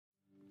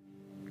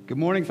Good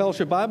morning,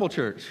 Fellowship Bible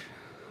Church.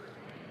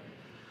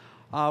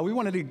 We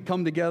wanted to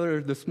come together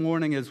this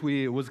morning as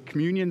it was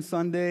Communion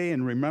Sunday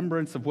in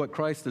remembrance of what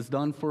Christ has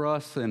done for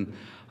us.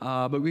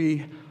 But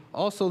we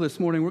also this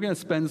morning, we're going to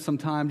spend some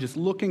time just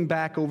looking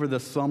back over the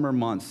summer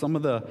months, some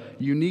of the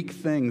unique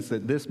things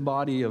that this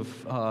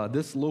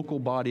local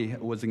body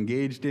was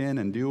engaged in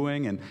and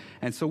doing.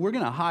 And so we're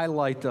going to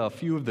highlight a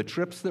few of the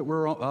trips that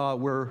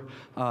were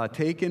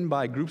taken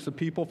by groups of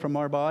people from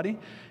our body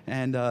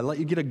and let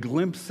you get a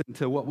glimpse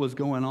into what was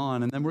going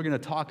on. And then we're going to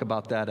talk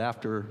about that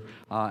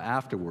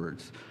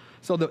afterwards.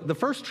 So the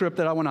first trip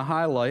that I want to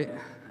highlight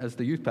as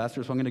the youth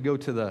pastor, so I'm going to go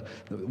to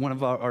one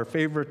of our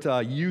favorite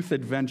youth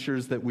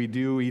adventures that we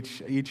do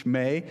each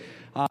May,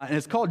 and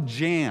it's called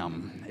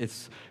JAM.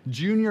 It's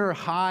Junior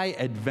High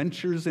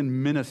Adventures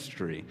in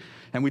Ministry.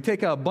 And we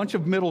take a bunch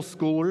of middle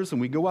schoolers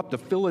and we go up to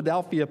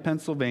Philadelphia,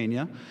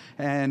 Pennsylvania,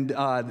 and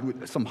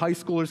some high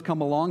schoolers come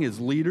along as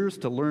leaders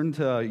to learn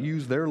to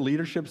use their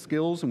leadership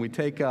skills, and we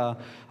take a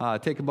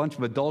bunch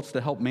of adults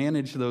to help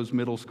manage those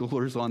middle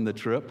schoolers on the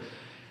trip.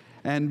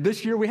 And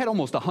this year we had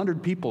almost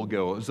 100 people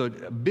go. It was a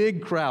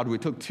big crowd. We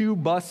took 2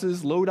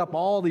 buses, load up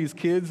all these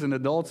kids and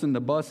adults in the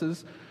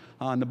buses.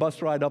 And the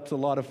bus ride up's a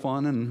lot of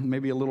fun and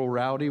maybe a little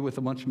rowdy with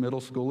a bunch of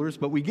middle schoolers.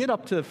 But we get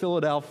up to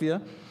Philadelphia,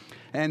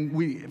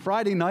 and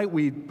Friday night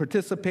we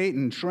participate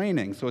in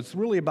training. So it's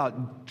really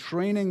about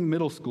training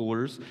middle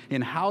schoolers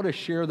in how to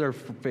share their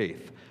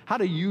faith, how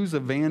to use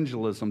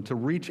evangelism to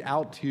reach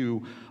out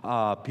to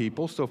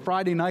people. So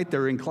Friday night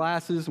they're in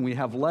classes and we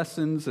have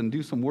lessons and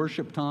do some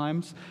worship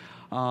times.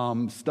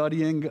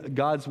 Studying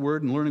God's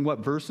Word and learning what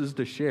verses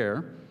to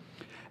share.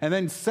 And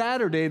then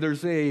Saturday,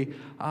 there's the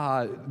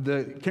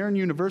Cairn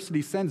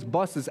University sends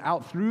buses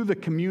out through the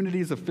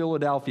communities of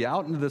Philadelphia,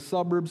 out into the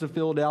suburbs of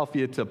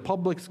Philadelphia to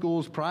public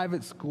schools,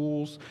 private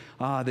schools.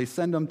 They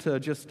send them to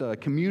just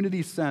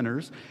community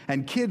centers,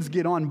 and kids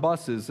get on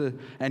buses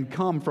and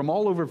come from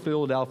all over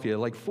Philadelphia.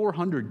 Like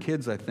 400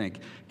 kids, I think,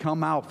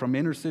 come out from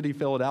inner city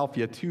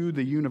Philadelphia to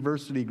the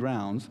university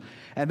grounds.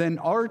 And then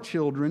our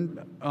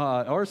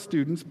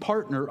students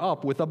partner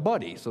up with a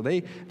buddy. So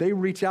they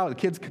reach out, the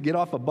kids get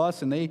off a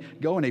bus and they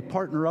go and they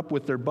partner up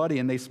with their buddy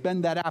and they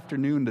spend that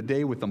afternoon, the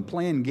day with them,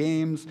 playing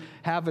games,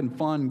 having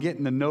fun,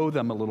 getting to know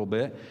them a little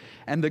bit.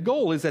 And the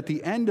goal is at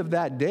the end of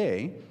that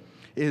day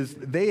is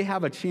they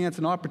have a chance,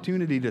 an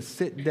opportunity to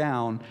sit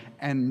down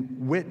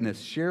and witness,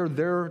 share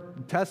their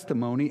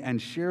testimony and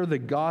share the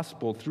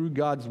gospel through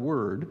God's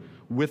Word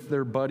with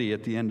their buddy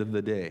at the end of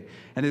the day.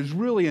 And it's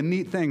really a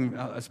neat thing,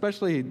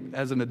 especially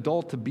as an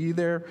adult, to be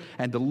there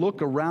and to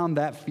look around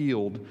that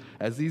field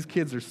as these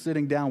kids are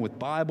sitting down with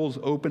Bibles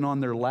open on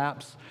their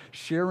laps,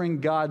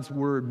 sharing God's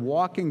Word,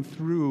 walking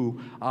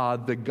through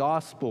the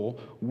gospel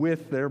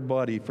with their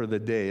buddy for the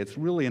day. It's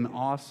really an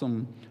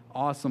awesome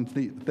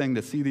thing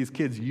to see these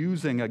kids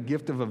using a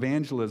gift of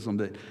evangelism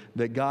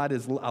that God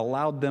has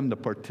allowed them to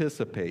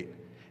participate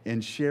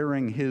in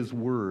sharing His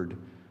Word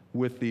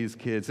with these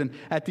kids. And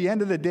at the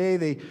end of the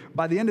day,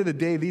 by the end of the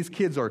day, these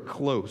kids are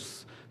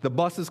close. The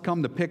buses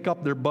come to pick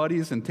up their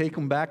buddies and take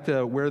them back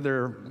to where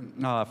they're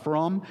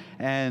from,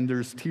 and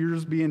there's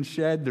tears being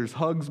shed, there's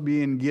hugs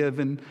being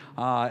given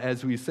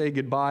as we say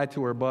goodbye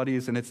to our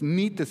buddies, and it's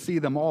neat to see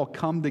them all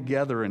come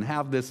together and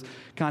have this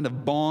kind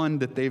of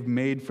bond that they've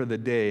made for the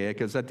day,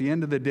 because at the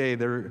end of the day,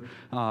 they're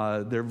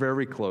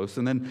very close.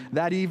 And then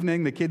that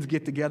evening, the kids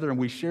get together and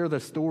we share the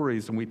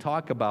stories and we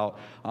talk about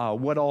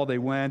what all they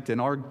went, and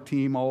our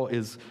team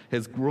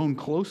has grown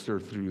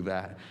closer through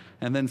that.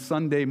 And then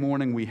Sunday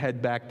morning, we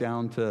head back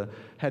down to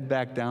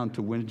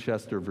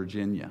Winchester,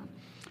 Virginia.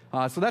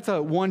 So that's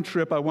one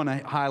trip I want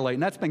to highlight,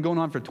 and that's been going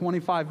on for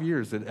 25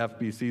 years that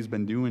FBC's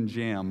been doing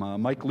JAM.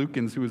 Mike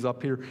Lukens, who was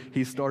up here,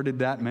 he started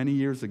that many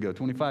years ago,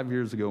 25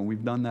 years ago, and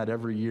we've done that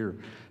every year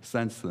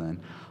since then.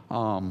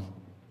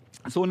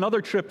 So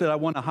another trip that I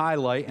want to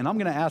highlight, and I'm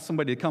going to ask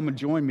somebody to come and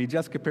join me.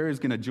 Jessica Perry is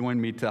going to join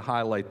me to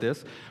highlight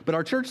this. But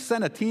our church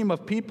sent a team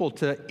of people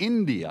to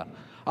India,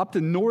 up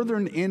to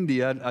northern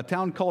India, a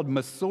town called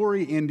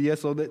Mussoorie, India.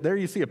 So there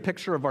you see a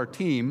picture of our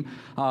team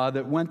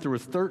that went. There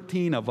was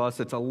 13 of us.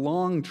 It's a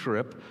long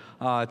trip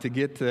to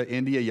get to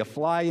India. You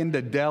fly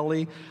into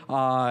Delhi,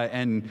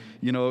 and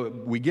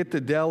we get to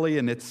Delhi,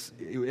 and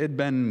it'd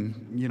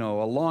been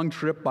a long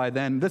trip by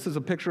then. This is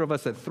a picture of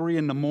us at 3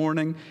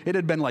 a.m. It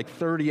had been like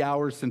 30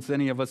 hours since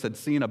any of us had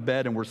seen a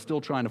bed, and we're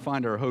still trying to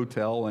find our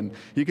hotel. And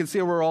you can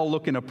see we're all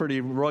looking pretty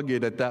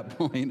rugged at that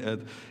point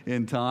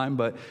in time,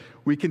 but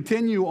we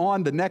continue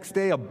on the next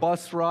day, a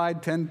bus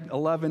ride, 10,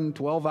 11,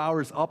 12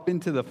 hours up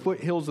into the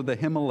foothills of the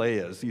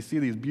Himalayas. You see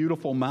these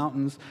beautiful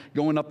mountains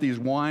going up these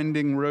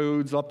winding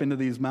roads up into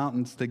these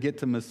mountains to get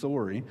to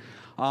Mussoorie.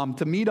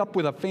 To meet up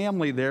with a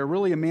family there,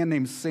 really a man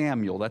named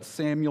Samuel. That's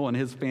Samuel and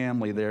his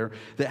family there,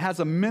 that has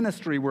a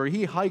ministry where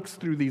he hikes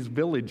through these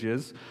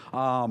villages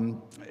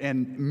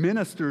and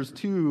ministers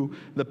to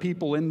the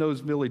people in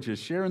those villages,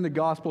 sharing the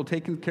gospel,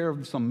 taking care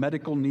of some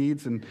medical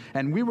needs.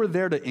 And we were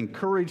there to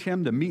encourage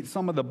him to meet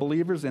some of the believers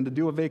believers and to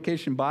do a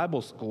vacation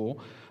Bible school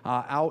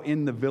out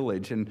in the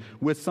village, and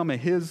with some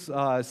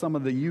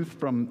of the youth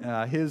from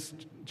his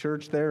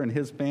church there and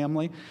his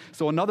family.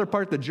 So another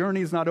part, the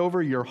journey is not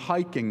over. You're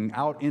hiking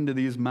out into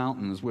these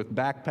mountains with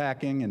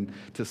backpacking and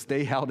to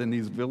stay out in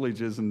these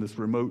villages in this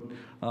remote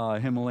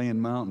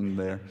Himalayan mountain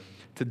there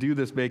to do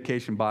this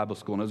vacation Bible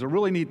school. And it was a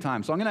really neat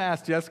time. So I'm going to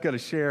ask Jessica to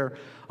share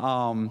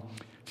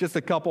just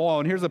a couple. Oh,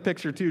 and here's a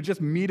picture too, just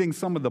meeting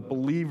some of the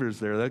believers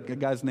there. That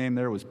guy's name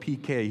there was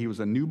PK. He was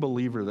a new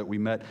believer that we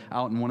met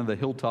out in one of the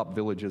hilltop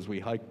villages we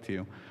hiked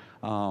to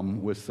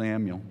with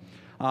Samuel.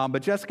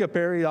 But Jessica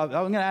Perry, I'm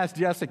going to ask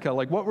Jessica,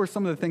 like, what were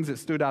some of the things that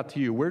stood out to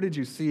you? Where did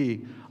you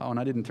see? Oh, and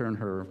I didn't turn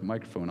her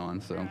microphone on,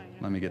 so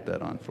let me get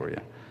that on for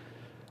you.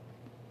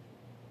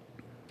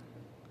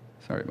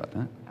 Sorry about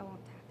that. I won't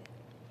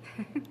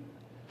tap it.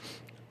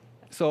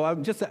 So I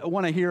just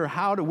want to hear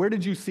where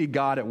did you see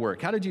God at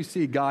work? How did you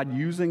see God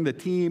using the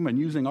team and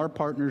using our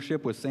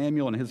partnership with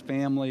Samuel and his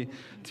family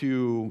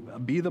to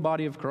be the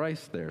body of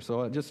Christ there?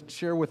 So just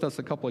share with us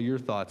a couple of your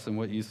thoughts and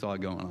what you saw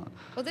going on.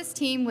 Well, this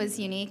team was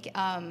unique.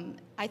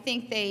 I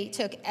think they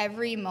took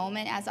every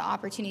moment as an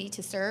opportunity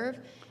to serve,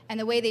 and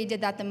the way they did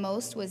that the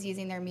most was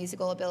using their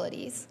musical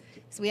abilities.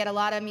 So we had a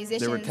lot of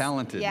musicians. They were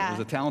talented. Yeah. It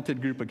was a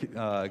talented group,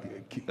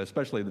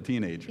 especially the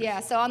teenagers. Yeah,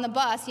 so on the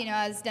bus,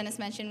 as Dennis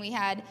mentioned, we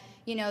had,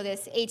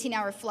 this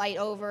 18-hour flight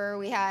over.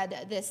 We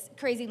had this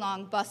crazy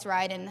long bus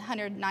ride in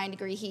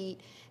 109-degree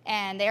heat,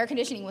 and the air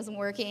conditioning wasn't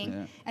working.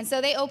 Yeah. And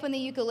so they opened the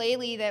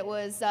ukulele that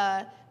was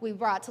we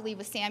brought to leave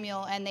with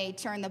Samuel, and they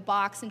turned the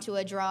box into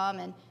a drum,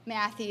 and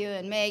Matthew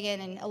and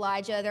Megan and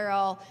Elijah, they're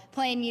all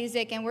playing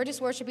music, and we're just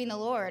worshiping the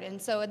Lord.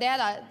 And so they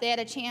had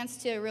a chance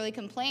to really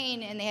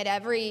complain, and they had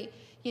every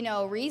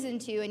reason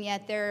to, and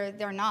yet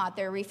they're not.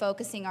 They're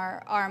refocusing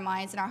our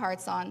minds and our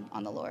hearts on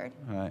the Lord.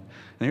 All right.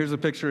 And here's a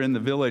picture in the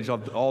village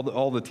of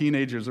all the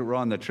teenagers that were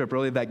on the trip.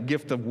 Really, that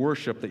gift of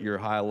worship that you're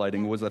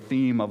highlighting was a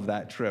theme of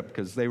that trip,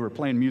 because they were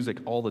playing music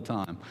all the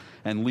time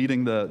and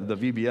leading the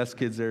VBS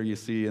kids there you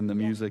see in the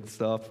music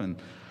stuff. And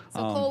so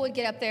Cole would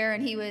get up there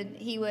and he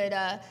would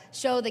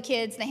show the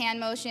kids the hand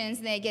motions,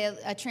 and they get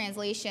a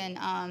translation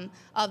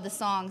of the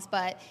songs.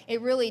 But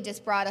it really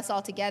just brought us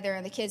all together,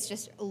 and the kids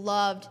just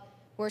loved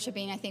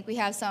worshiping. I think we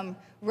have some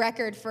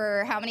record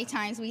for how many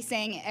times we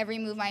sang Every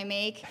Move I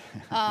Make.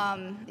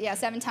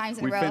 7 times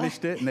in a row. We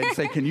finished it, and they'd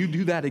say, "Can you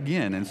do that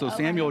again?" And so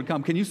Samuel would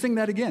come, "Can you sing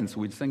that again?"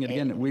 So we'd sing it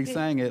again. We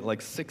sang it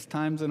like 6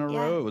 times in a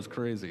row. It was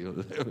crazy.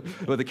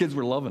 But the kids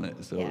were loving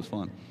it, so it was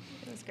fun.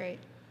 It was great.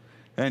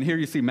 And here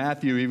you see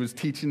Matthew. He was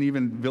teaching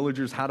even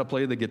villagers how to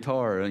play the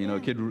guitar.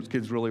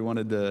 Kids really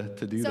wanted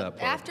to do that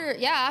part.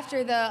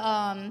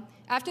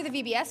 After the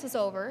VBS was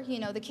over,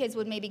 the kids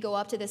would maybe go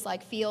up to this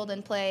field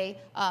and play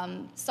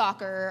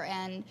soccer,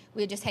 and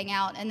we'd just hang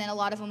out. And then a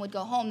lot of them would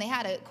go home. They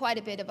had quite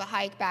a bit of a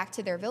hike back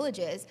to their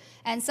villages,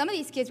 and some of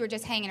these kids were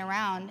just hanging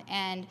around.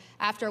 And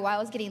after a while,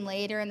 it was getting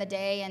later in the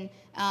day, and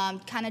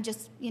kind of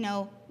just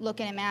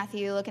looking at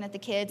Matthew, looking at the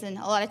kids, and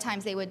a lot of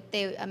times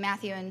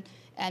Matthew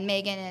and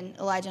Megan and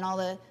Elijah and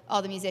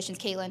all the musicians,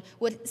 Caitlin,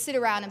 would sit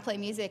around and play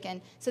music. And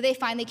so they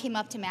finally came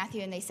up to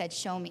Matthew and they said,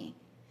 "Show me."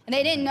 And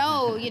they didn't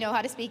know,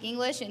 how to speak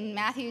English, and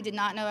Matthew did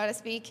not know how to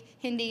speak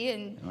Hindi.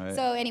 And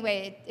so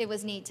anyway, it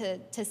was neat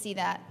to see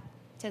that,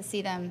 to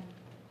see them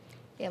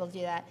be able to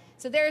do that.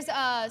 So there's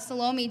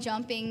Salome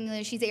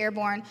jumping. She's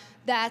airborne.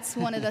 That's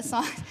one of the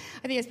songs.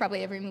 I think it's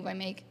probably Every Move I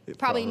Make.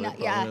 Probably not.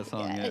 Yeah.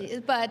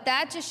 But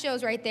that just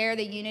shows right there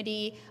the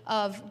unity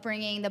of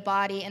bringing the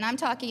body. And I'm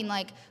talking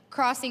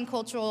crossing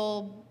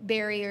cultural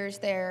barriers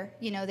there,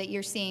 that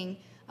you're seeing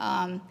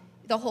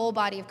the whole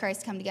body of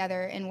Christ come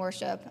together in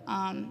worship.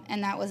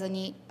 And that was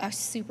a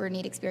super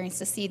neat experience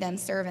to see them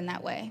serve in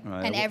that way.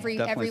 Right. And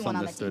everyone on the team.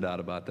 Definitely stood out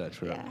about that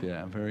trip.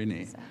 Yeah, very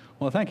neat. So.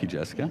 Well, thank you,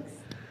 Jessica. Thanks.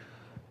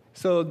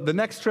 So the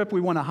next trip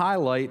we want to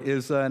highlight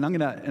is, and I'm going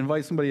to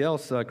invite somebody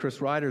else. Chris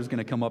Ryder is going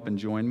to come up and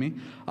join me.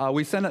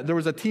 There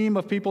was a team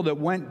of people that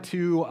went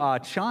to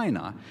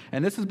China,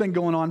 and this has been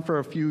going on for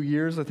a few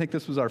years. I think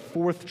this was our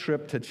 4th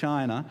trip to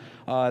China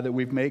that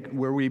we've made,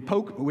 where we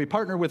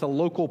partner with a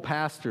local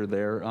pastor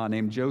there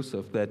named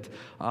Joseph that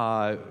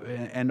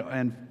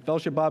and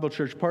Fellowship Bible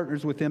Church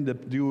partners with him to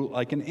do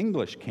an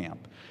English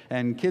camp,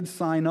 and kids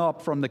sign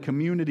up from the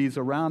communities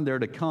around there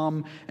to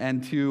come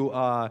and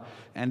to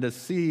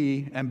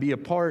see and be a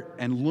part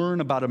and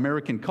learn about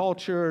American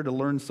culture, to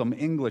learn some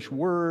English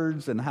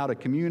words and how to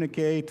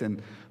communicate.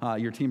 And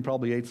your team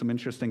probably ate some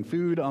interesting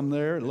food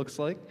there, it looks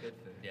like.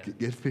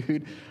 Good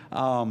food.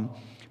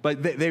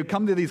 But they would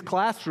come to these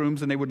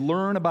classrooms and they would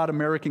learn about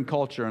American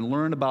culture and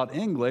learn about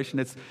English.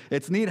 And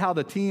it's neat how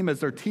the team, as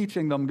they're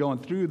teaching them going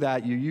through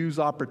that, you use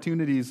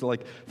opportunities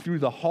through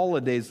the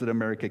holidays that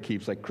America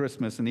keeps, like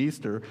Christmas and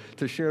Easter,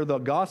 to share the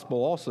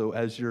gospel also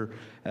as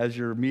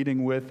you're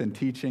meeting with and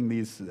teaching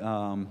these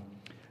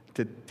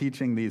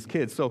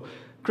kids. So,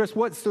 Chris,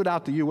 what stood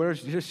out to you?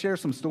 Just share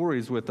some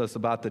stories with us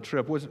about the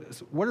trip.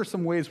 What are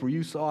some ways where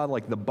you saw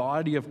the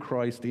body of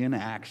Christ in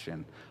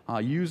action,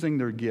 using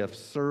their gifts,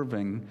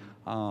 serving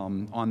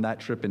on that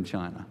trip in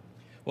China?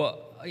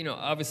 Well,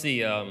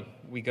 obviously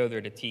we go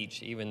there to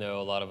teach, even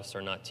though a lot of us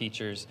are not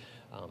teachers,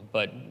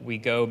 but we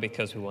go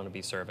because we want to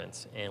be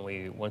servants and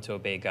we want to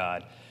obey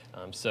God.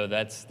 So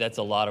that's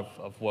a lot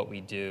of what we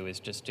do, is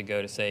just to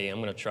go to say,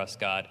 I'm going to trust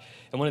God.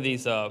 And one of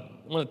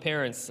the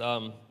parents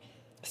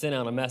sent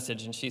out a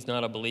message, and she's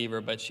not a believer,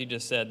 but she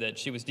just said that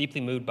she was deeply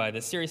moved by the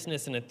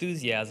seriousness and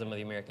enthusiasm of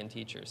the American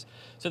teachers.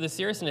 So the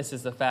seriousness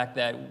is the fact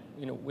that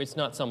it's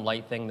not some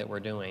light thing that we're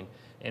doing,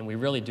 and we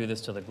really do this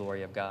to the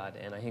glory of God.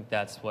 And I think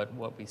that's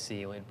what we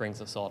see. It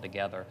brings us all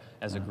together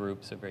as a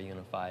group, so very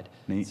unified.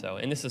 Neat. So,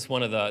 and this is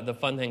one of the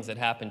fun things that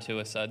happened to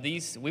us.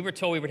 We were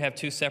told we would have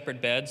 2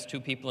 separate beds, 2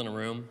 people in a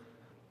room.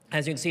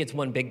 As you can see, it's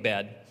one big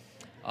bed.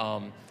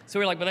 So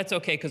we're like, well, that's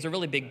okay, because they're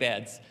really big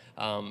beds.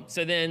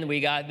 So then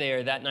we got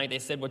there that night. They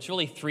said, well, it's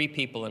really 3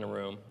 people in a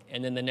room.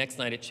 And then the next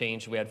night it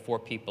changed. We had 4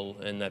 people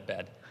in that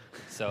bed.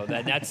 So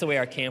that's the way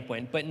our camp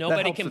went. But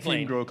nobody complained. The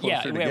team grow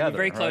closer together, we're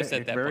very close right?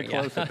 at that very point.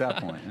 Very close at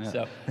that point. Yeah.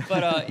 So,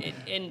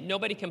 and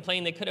nobody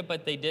complained. They could have,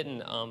 but they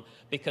didn't,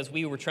 because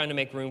we were trying to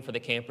make room for the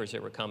campers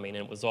that were coming,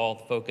 and it was all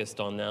focused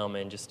on them,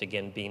 and just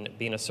again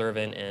being a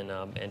servant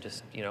and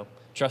just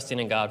trusting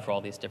in God for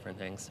all these different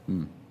things.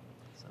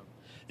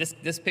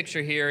 This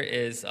picture here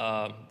is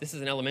this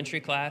is an elementary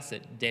class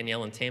that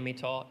Danielle and Tammy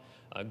taught.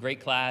 A great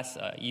class.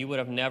 You would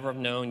have never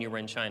known you were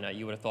in China.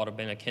 You would have thought it had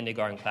been a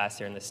kindergarten class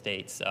here in the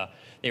States.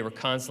 They were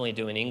constantly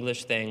doing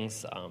English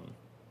things.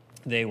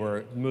 They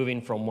were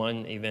moving from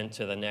one event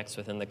to the next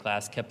within the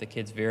class, kept the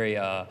kids very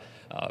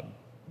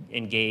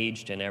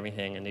engaged and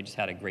everything, and they just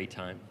had a great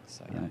time.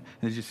 So, yeah. Right.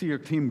 Did you see your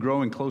team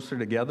growing closer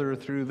together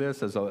through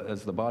this as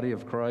the body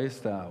of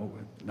Christ?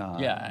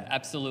 Yeah,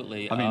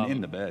 absolutely. I mean, in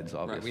the beds,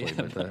 obviously.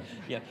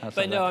 Right,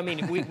 but no, I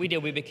mean, we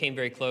did. We became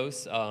very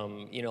close.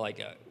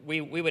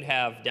 We would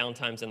have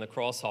downtimes in the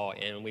cross hall,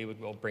 and we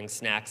would bring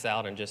snacks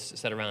out and just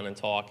sit around and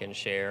talk and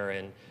share.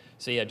 And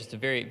so, yeah, just a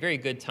very, very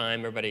good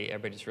time. Everybody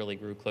just really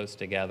grew close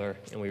together,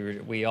 and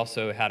we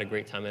also had a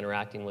great time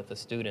interacting with the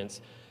students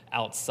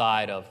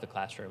outside of the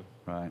classroom.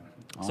 Right.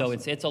 Awesome.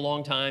 So it's a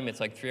long time. It's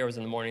like 3 hours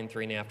in the morning,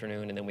 3 in the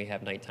afternoon, and then we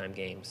have nighttime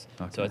games.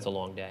 Okay. So it's a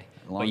long day.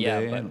 But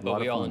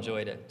we all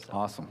enjoyed it. So.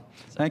 Awesome.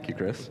 Thank you,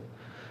 Chris.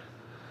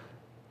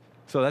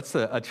 So that's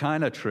a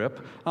China trip.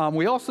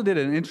 We also did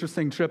an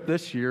interesting trip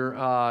this year.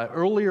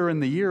 Earlier in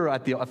the year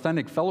at the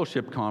Authentic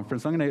Fellowship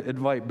Conference, I'm going to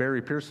invite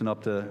Barry Pearson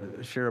up to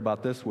share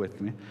about this with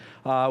me.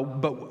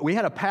 But we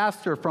had a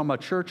pastor from a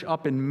church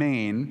up in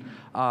Maine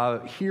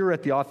here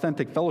at the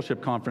Authentic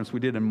Fellowship Conference we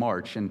did in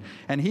March.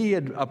 And he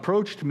had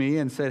approached me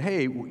and said,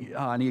 hey,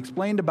 and he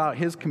explained about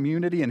his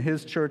community and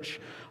his church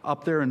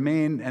up there in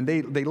Maine, and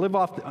they live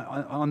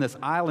on this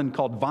island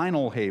called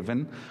Vinyl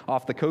Haven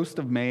off the coast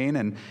of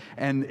Maine,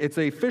 and it's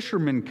a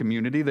fisherman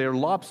community. They're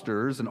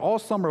lobsters, and all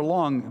summer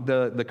long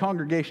the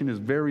congregation is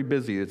very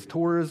busy. It's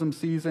tourism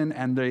season,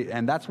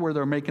 and that's where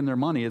they're making their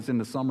money, is in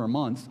the summer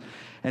months.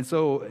 And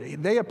so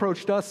they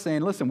approached us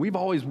saying, listen, we've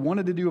always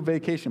wanted to do a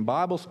vacation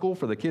Bible school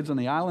for the kids on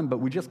the island, but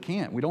we just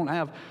can't. We don't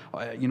have,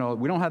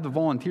 we don't have the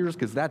volunteers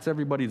because that's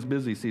everybody's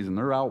busy season.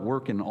 They're out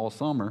working all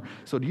summer.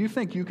 So do you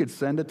think you could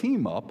send a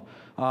team up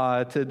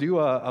to do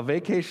a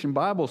vacation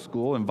Bible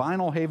school in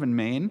Vinyl Haven,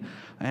 Maine?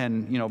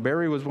 And,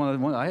 Barry was one of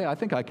the ones, I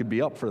think I could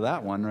be up for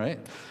that one, right?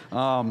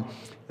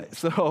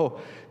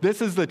 So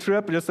this is the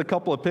trip, just a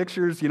couple of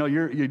pictures.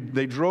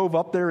 They drove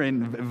up there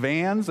in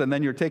vans, and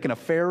then you're taking a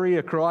ferry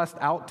across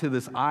out to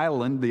this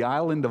island, the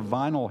island of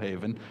Vinyl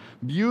Haven.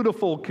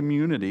 Beautiful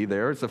community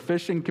there. It's a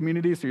fishing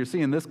community, so you're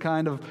seeing this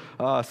kind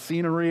of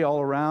scenery all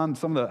around.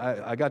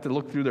 I got to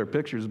look through their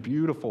pictures,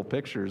 beautiful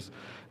pictures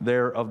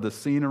there of the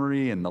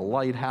scenery and the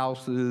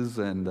lighthouses,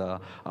 and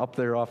up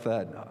there off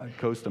that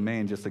coast of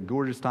Maine, just a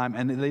gorgeous time.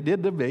 And they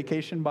did the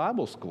Vacation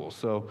Bible School.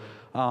 So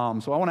I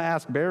want to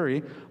ask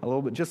Barry a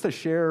little bit, just to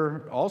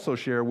share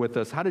with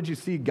us, how did you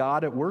see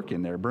God at work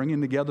in there,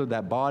 bringing together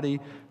that body,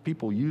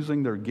 people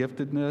using their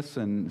giftedness?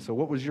 And so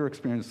what was your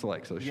experience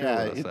like? So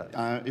share with us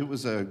that. It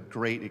was a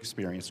great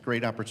experience,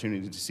 great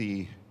opportunity to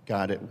see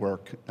God at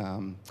work,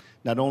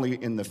 not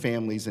only in the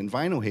families in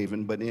Vinyl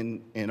Haven, but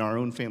in our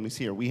own families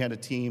here. We had a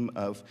team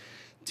of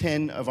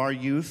 10 of our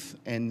youth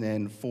and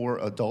then 4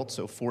 adults,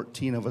 so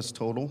 14 of us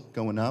total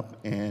going up.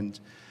 And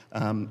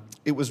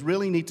it was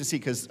really neat to see,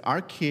 because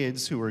our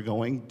kids who were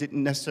going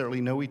didn't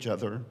necessarily know each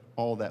other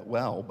all that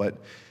well. But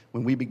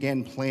when we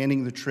began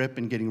planning the trip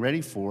and getting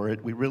ready for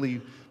it, we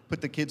really put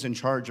the kids in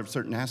charge of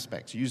certain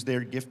aspects, use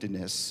their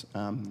giftedness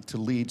to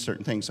lead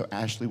certain things. So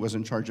Ashley was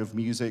in charge of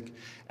music,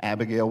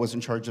 Abigail was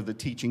in charge of the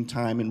teaching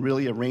time, and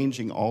really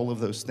arranging all of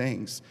those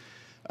things.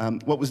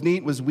 What was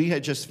neat was we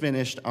had just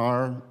finished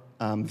our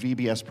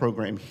VBS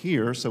program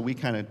here, so we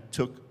kind of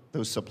took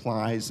those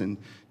supplies and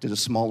did a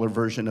smaller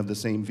version of the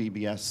same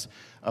VBS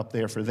up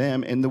there for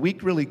them. And the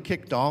week really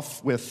kicked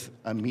off with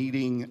a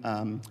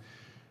meeting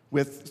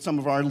with some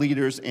of our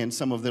leaders and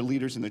some of the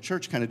leaders in the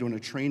church, kind of doing a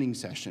training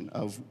session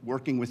of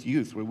working with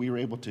youth, where we were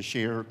able to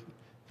share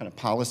kind of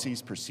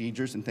policies,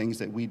 procedures, and things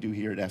that we do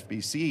here at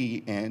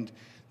FBC. And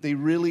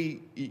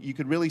you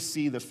could really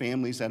see the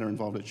families that are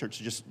involved at church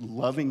just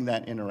loving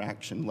that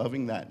interaction,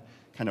 loving that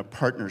kind of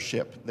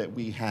partnership that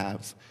we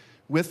have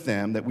with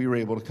them, that we were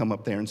able to come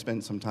up there and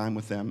spend some time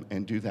with them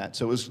and do that.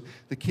 So it was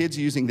the kids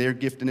using their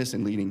giftedness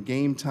and leading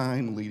game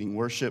time, leading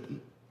worship.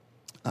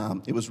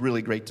 It was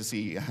really great to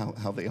see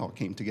how they all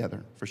came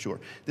together, for sure.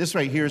 This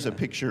right here is a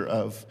picture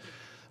of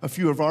a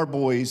few of our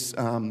boys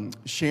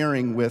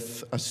sharing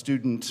with a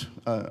student,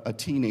 a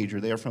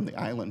teenager there from the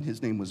island.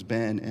 His name was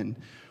Ben, and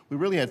we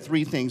really had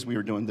three things we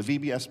were doing. The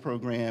VBS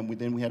program,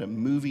 then we had a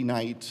movie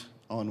night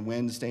on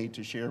Wednesday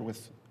to share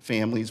with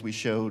families. We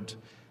showed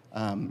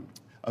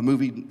a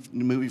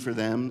movie for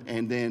them,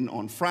 and then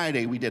on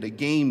Friday we did a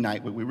game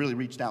night where we really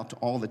reached out to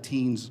all the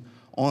teens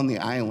on the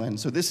island.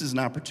 So this is an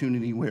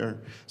opportunity where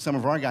some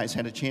of our guys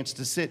had a chance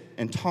to sit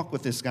and talk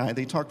with this guy.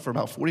 They talked for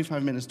about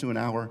 45 minutes to an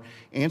hour,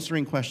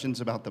 answering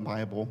questions about the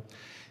Bible.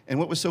 And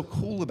what was so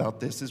cool about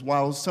this is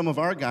while some of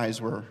our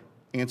guys were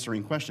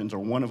answering questions, or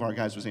one of our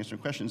guys was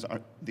answering questions,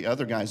 the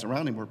other guys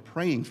around him were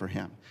praying for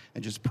him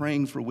and just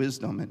praying for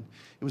wisdom. And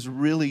it was a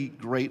really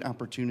great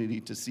opportunity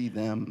to see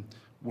them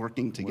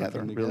working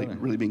together.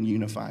 Really being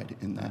unified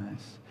in that.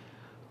 Nice.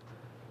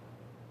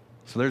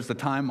 So there's a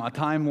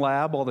time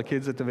lab, all the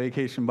kids at the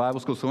Vacation Bible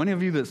School. So any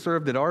of you that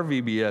served at our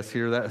VBS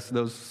here,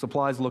 those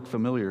supplies look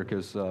familiar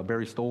because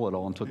Barry stole it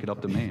all and took it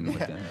up to Maine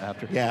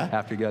after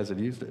you guys had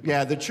used it.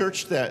 Yeah, the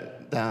church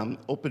that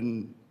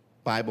Open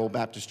Bible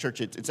Baptist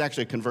Church, it's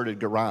actually a converted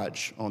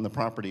garage on the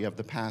property of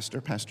the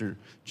Pastor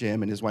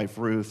Jim and his wife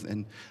Ruth.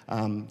 And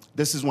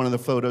this is one of the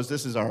photos.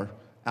 This is our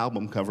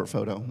album cover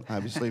photo,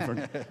 obviously, for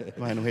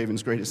Vinyl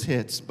Haven's greatest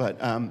hits.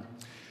 But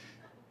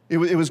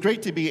it was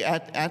great to be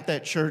at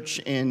that church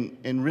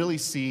and really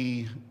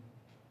see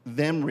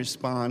them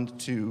respond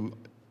to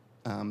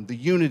the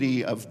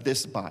unity of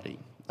this body.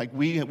 Like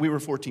we were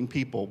 14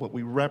 people, but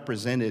we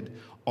represented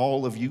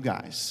all of you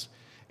guys.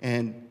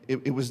 And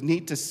it was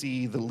neat to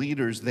see the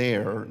leaders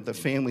there, the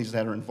families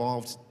that are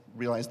involved,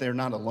 realize they're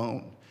not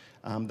alone.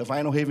 The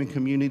Vinyl Haven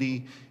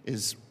community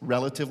is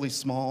relatively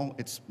small.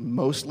 It's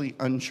mostly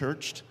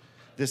unchurched.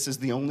 This is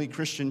the only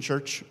Christian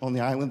church on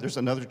the island. There's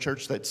another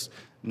church that's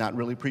not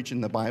really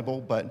preaching the Bible,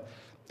 but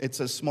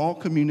it's a small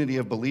community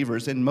of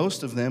believers, and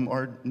most of them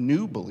are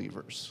new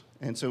believers.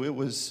 And so it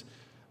was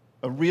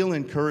a real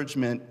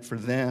encouragement for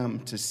them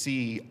to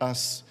see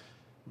us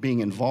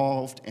being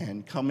involved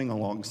and coming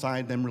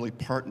alongside them, really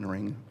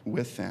partnering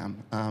with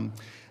them.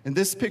 And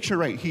this picture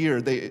right here,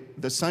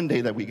 the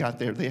Sunday that we got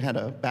there, they had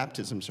a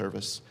baptism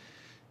service.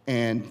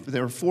 And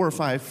there were 4 or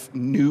 5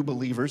 new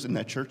believers in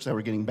that church that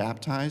were getting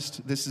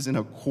baptized. This is in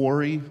a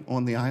quarry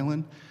on the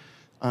island.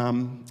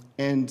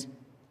 And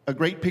a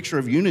great picture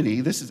of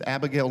unity. This is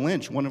Abigail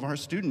Lynch, one of our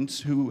students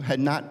who had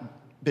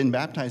not been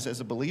baptized as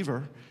a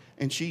believer,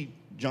 and she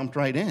jumped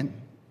right in.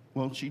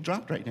 Well, she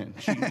dropped right in.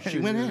 She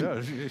went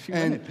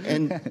in.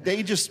 And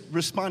they just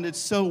responded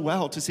so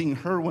well to seeing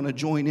her want to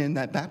join in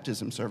that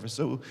baptism service.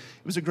 So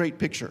it was a great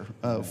picture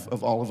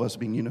of all of us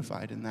being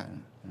unified in that.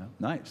 Yeah.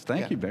 Nice.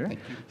 Thank you, Barry.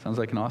 Thank you. Sounds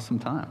like an awesome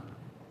time.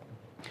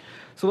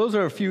 So those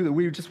are a few that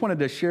we just wanted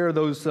to share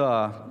those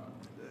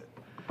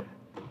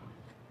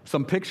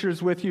some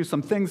pictures with you,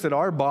 some things that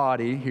our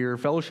body here,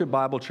 Fellowship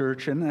Bible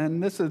Church,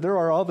 and there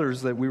are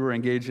others that we were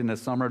engaged in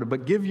this summer,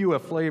 but give you a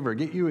flavor,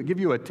 give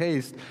you a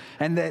taste,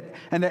 and that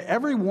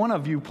every one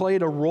of you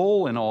played a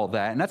role in all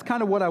that. And that's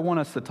kind of what I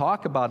want us to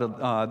talk about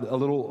a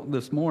little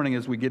this morning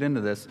as we get into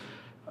this.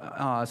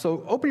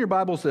 So open your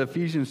Bibles to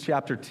Ephesians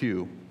chapter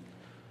 2.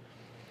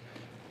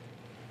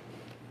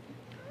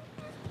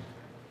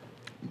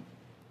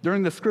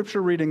 During the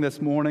scripture reading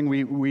this morning,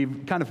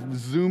 we've kind of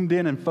zoomed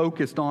in and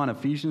focused on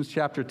Ephesians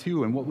chapter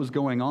 2 and what was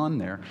going on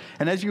there.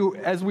 And as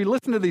we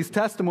listen to these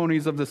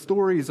testimonies of the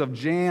stories of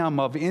JAM,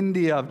 of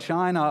India, of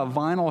China, of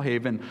Vinyl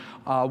Haven,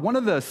 one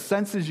of the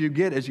senses you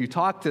get as you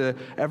talk to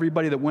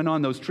everybody that went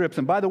on those trips,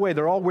 and by the way,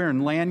 they're all wearing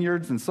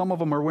lanyards, and some of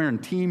them are wearing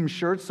team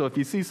shirts, so if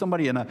you see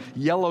somebody in a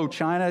yellow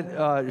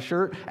China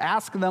shirt,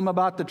 ask them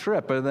about the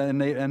trip,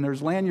 and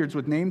there's lanyards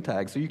with name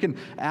tags, so you can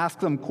ask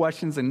them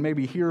questions and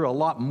maybe hear a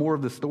lot more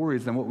of the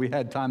stories than what we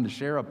had time to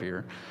share up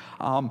here.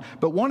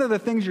 But one of the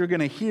things you're going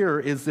to hear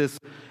is this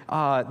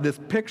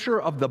picture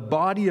of the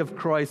body of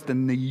Christ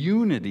and the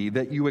unity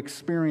that you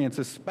experience,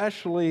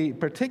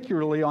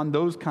 particularly on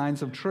those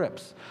kinds of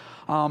trips.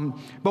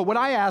 But what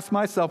I ask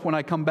myself when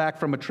I come back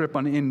from a trip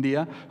from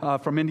India,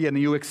 and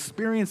you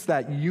experience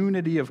that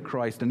unity of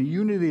Christ and the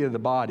unity of the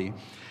body,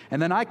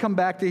 and then I come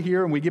back to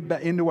here and we get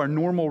back into our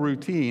normal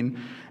routine,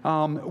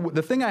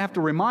 the thing I have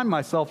to remind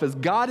myself is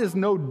God is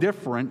no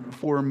different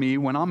for me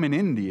when I'm in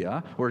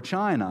India or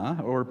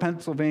China or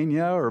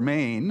Pennsylvania or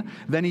Maine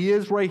than he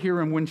is right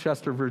here in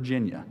Winchester,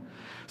 Virginia.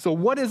 So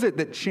what is it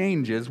that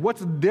changes?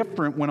 What's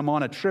different when I'm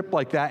on a trip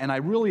like that and I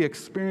really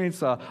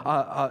experience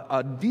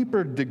a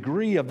deeper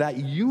degree of that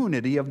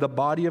unity of the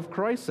body of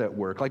Christ at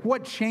work? Like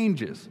what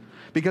changes?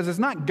 Because it's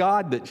not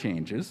God that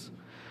changes.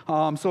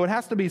 So it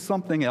has to be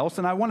something else.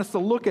 And I want us to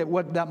look at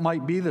what that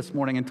might be this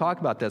morning and talk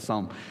about that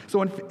some.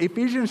 So in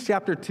Ephesians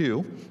chapter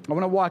 2, I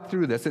want to walk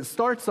through this. It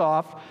starts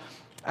off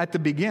at the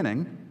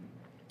beginning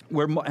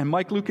and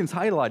Mike Lukens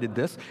highlighted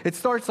this, it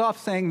starts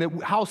off saying that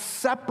how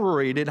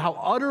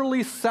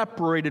utterly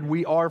separated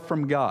we are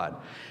from God.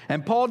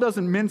 And Paul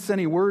doesn't mince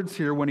any words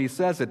here when he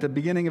says it at the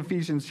beginning of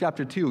Ephesians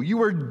chapter 2. You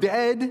were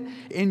dead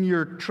in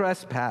your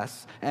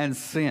trespass and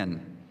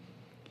sin,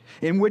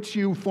 in which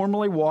you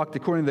formerly walked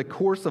according to the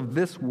course of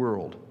this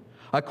world,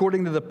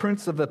 according to the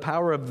prince of the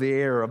power of the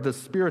air, of the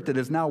spirit that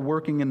is now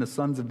working in the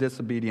sons of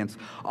disobedience.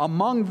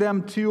 Among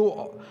them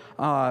too,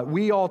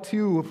 we all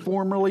too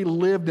formerly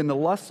lived in the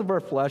lusts of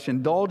our flesh,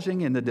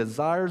 indulging in the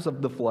desires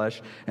of the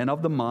flesh and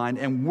of the mind,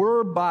 and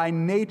were by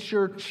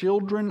nature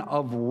children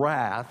of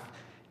wrath,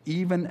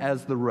 even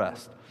as the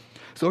rest.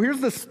 So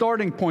here's the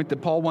starting point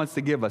that Paul wants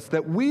to give us,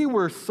 that we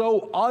were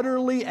so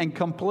utterly and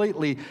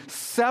completely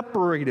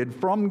separated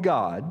from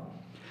God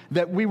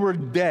that we were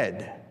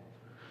dead.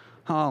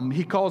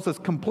 He calls us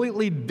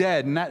completely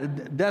dead,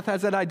 and death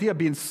has that idea of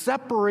being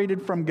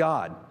separated from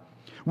God.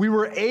 We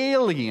were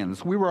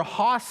aliens, we were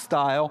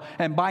hostile,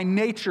 and by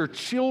nature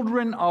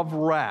children of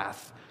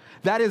wrath.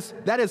 That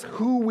is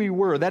who we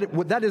were.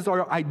 That is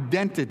our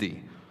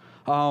identity.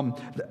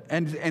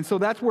 And so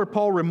that's where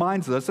Paul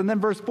reminds us. And then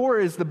verse 4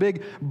 is the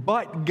big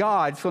but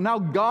God. So now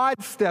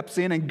God steps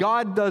in and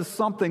God does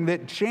something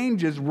that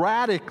changes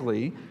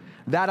radically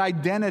that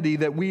identity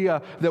that we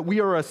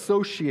are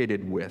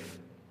associated with.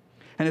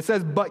 And it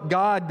says, but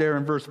God there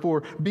in verse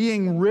 4,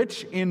 being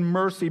rich in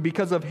mercy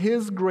because of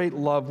his great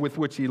love with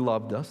which he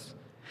loved us,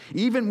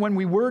 even when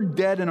we were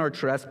dead in our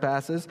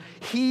trespasses,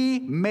 he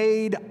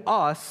made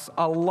us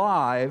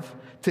alive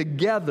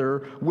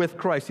together with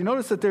Christ. You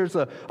notice that there's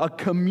a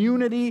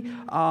community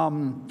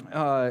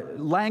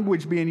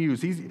language being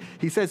used.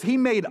 He says he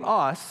made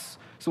us.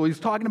 So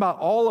he's talking about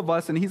all of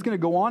us, and he's going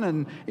to go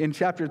on in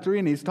chapter 3,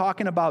 and he's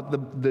talking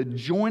about the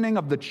joining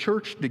of the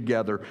church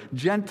together,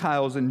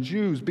 Gentiles and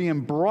Jews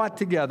being brought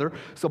together.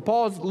 So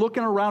Paul's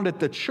looking around at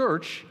the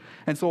church,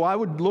 and so I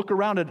would look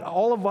around at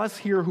all of us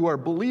here who are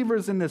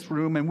believers in this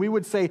room, and we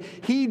would say,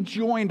 he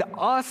joined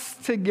us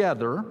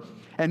together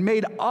and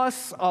made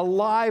us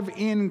alive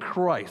in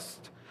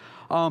Christ.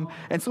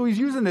 And so he's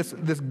using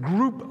this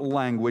group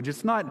language.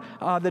 It's not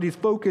that he's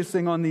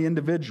focusing on the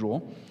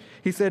individual.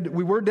 He said,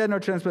 we were dead in our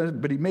trespasses,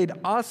 but he made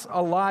us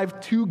alive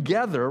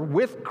together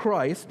with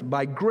Christ.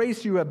 By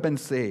grace you have been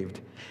saved,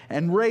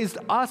 and raised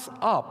us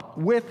up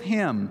with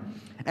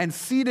him, and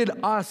seated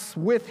us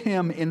with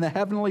him in the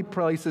heavenly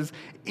places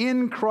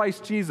in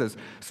Christ Jesus.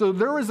 So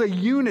there is a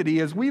unity.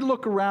 As we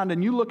look around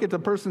and you look at the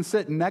person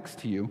sitting next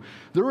to you,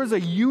 there is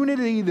a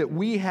unity that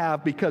we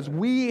have because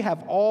we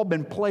have all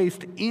been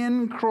placed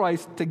in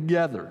Christ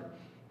together.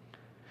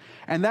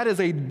 And that is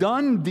a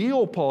done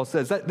deal, Paul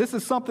says. This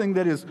is something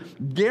that is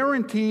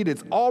guaranteed.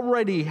 It's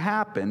already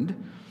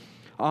happened.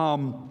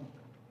 And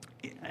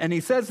he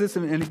says this,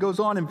 and he goes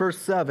on in verse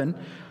 7.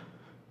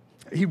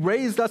 He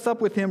raised us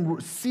up with him,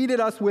 seated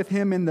us with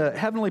him in the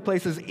heavenly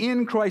places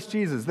in Christ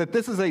Jesus. That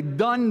this is a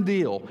done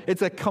deal.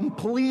 It's a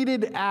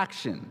completed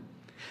action.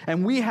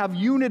 And we have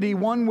unity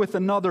one with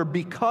another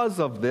because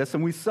of this.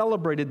 And we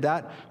celebrated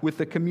that with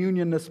the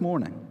communion this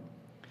morning.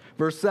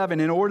 Verse 7,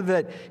 in order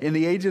that in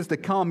the ages to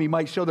come he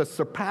might show the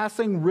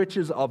surpassing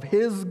riches of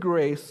his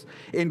grace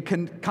in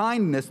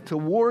kindness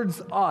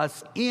towards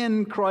us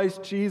in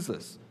Christ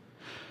Jesus.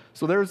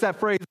 So there's that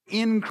phrase,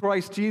 in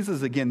Christ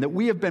Jesus again, that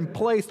we have been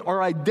placed,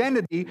 our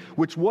identity,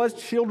 which was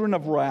children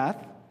of wrath,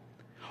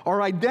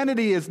 our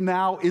identity is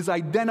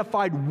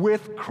identified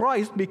with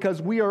Christ because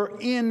we are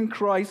in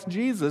Christ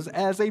Jesus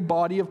as a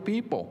body of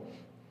people.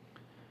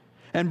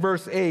 And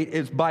verse 8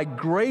 is, by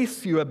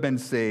grace you have been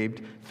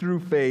saved through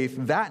faith,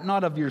 that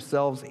not of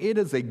yourselves, it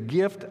is a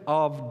gift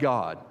of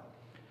God.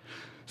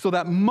 So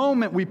that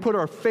moment we put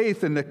our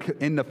faith in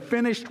the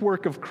finished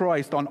work of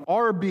Christ on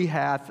our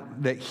behalf,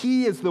 that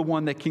he is the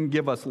one that can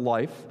give us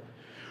life,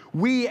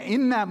 we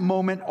in that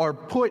moment are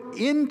put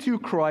into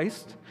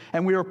Christ,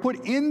 and we are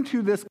put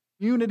into this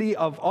community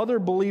of other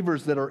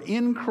believers that are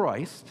in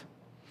Christ,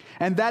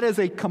 and that is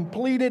a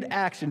completed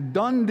action,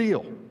 done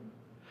deal.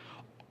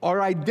 Our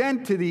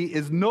identity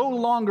is no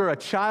longer a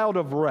child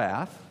of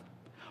wrath.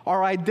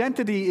 Our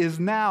identity is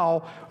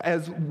now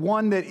as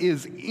one that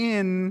is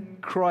in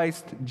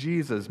Christ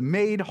Jesus,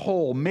 made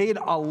whole, made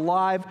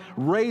alive,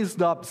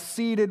 raised up,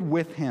 seated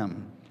with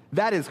him.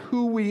 That is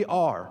who we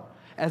are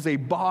as a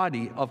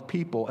body of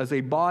people, as a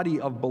body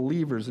of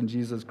believers in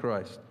Jesus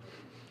Christ.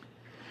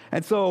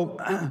 And so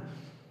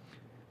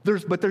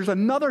there's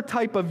another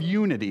type of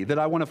unity that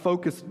I want to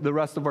focus the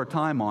rest of our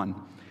time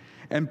on.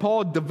 And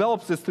Paul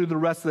develops this through the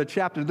rest of the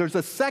chapter. There's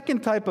a second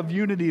type of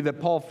unity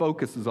that Paul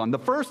focuses on. The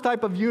first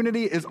type of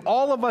unity is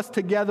all of us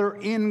together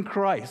in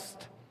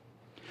Christ.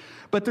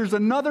 But there's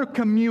another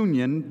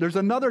communion, there's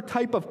another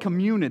type of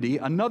community,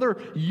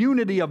 another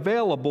unity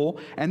available,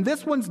 and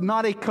this one's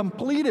not a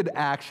completed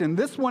action.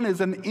 This one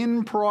is an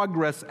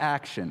in-progress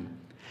action.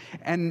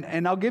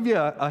 And I'll give you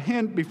a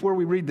hint before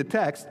we read the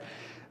text.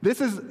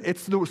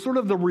 It's sort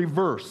of the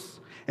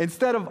reverse.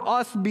 Instead of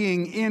us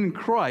being in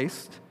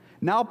Christ,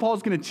 now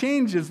Paul's going to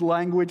change his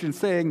language and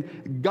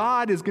saying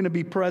God is going to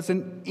be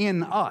present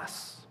in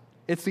us.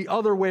 It's the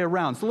other way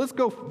around. So let's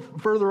go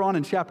further on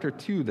in chapter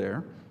 2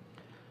 there.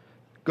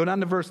 Go down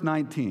to verse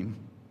 19.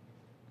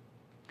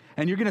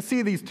 And you're going to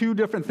see these two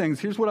different things.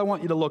 Here's what I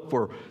want you to look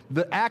for.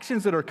 The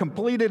actions that are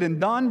completed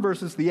and done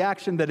versus the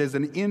action that is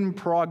in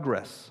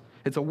progress.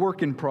 It's a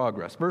work in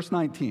progress. Verse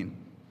 19.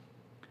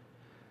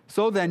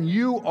 So then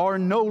you are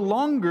no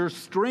longer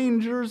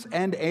strangers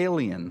and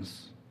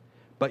aliens,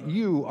 but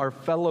you are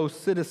fellow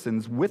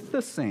citizens with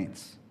the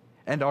saints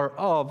and are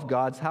of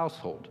God's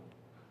household.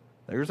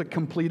 There's a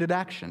completed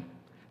action.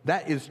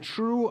 That is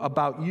true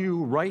about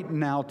you right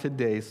now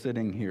today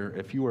sitting here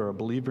if you are a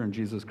believer in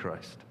Jesus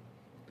Christ.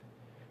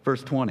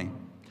 Verse 20.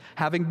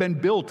 Having been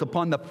built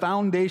upon the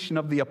foundation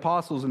of the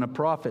apostles and the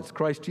prophets,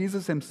 Christ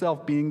Jesus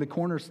himself being the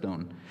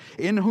cornerstone,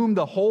 in whom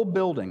the whole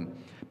building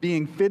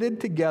being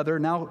fitted together,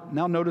 now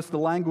notice the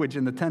language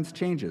in the tense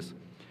changes.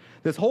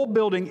 This whole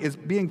building is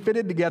being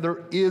fitted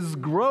together, is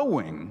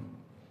growing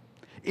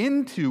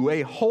into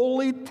a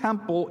holy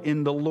temple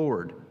in the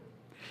Lord,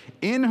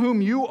 in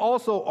whom you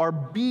also are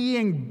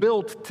being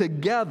built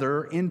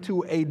together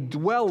into a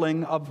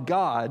dwelling of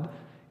God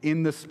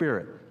in the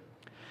Spirit.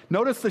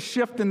 Notice the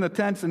shift in the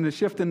tense and the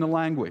shift in the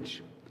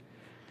language.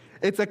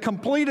 It's a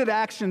completed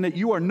action that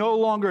you are no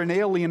longer an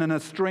alien and a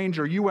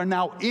stranger. You are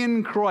now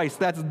in Christ.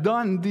 That's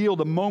done deal,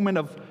 the moment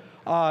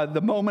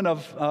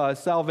of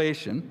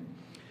salvation.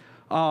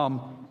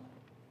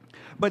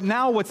 But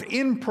now what's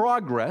in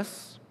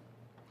progress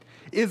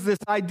is this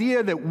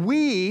idea that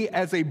we,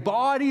 as a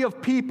body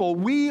of people,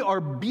 we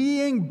are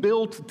being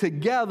built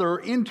together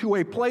into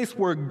a place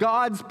where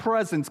God's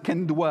presence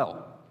can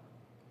dwell.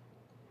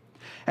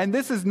 And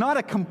this is not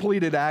a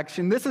completed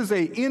action. This is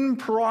an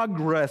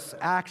in-progress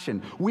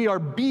action. We are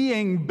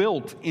being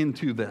built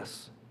into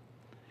this.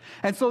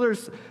 And so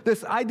there's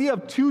this idea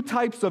of two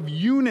types of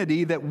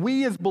unity that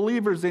we as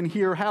believers in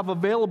here have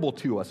available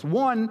to us.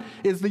 One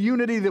is the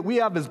unity that we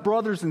have as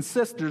brothers and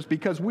sisters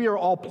because we are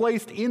all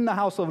placed in the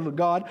house of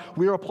God.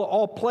 We are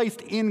all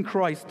placed in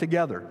Christ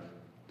together.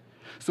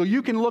 So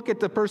you can look at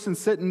the person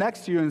sitting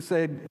next to you and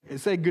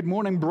say, good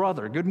morning,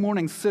 brother. Good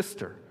morning,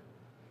 sister.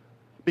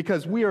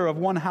 Because we are of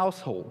one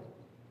household.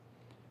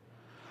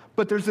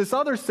 But there's this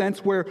other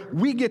sense where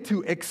we get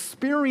to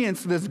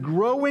experience this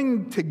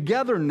growing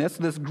togetherness,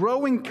 this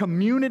growing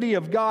community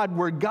of God,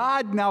 where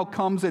God now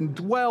comes and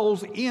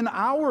dwells in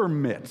our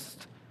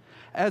midst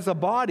as a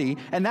body.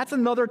 And that's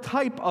another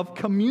type of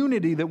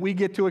community that we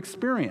get to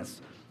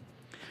experience.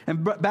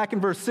 And back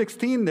in verse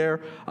 16 there,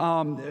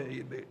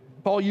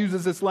 Paul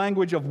uses this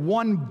language of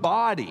one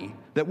body,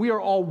 that we are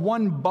all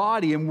one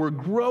body and we're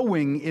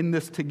growing in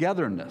this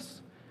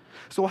togetherness.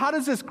 So how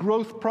does this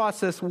growth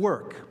process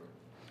work?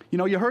 You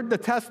know, you heard the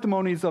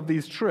testimonies of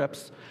these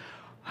trips.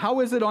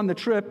 How is it on the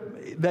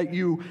trip that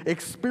you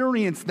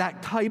experience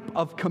that type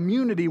of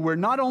community where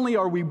not only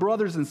are we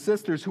brothers and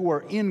sisters who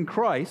are in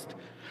Christ,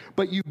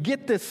 but you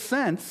get this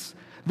sense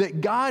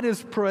that God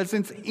is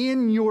present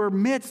in your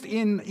midst,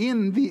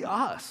 in the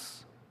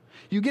us.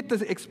 You get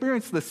to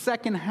experience the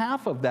second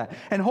half of that.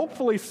 And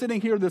hopefully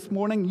sitting here this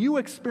morning, you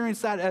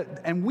experience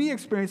that, and we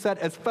experience that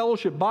as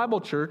Fellowship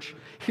Bible Church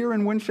here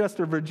in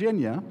Winchester,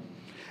 Virginia,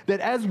 that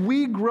as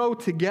we grow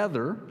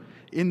together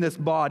in this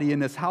body, in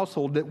this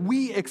household, that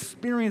we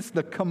experience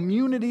the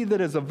community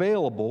that is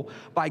available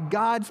by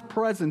God's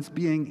presence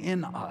being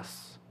in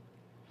us.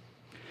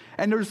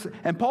 And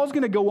Paul's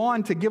going to go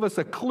on to give us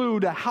a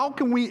clue to how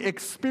can we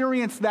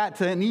experience that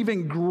to an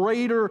even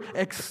greater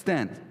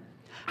extent.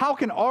 How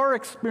can our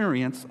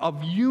experience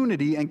of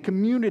unity and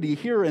community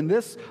here in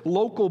this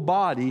local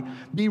body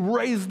be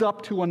raised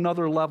up to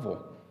another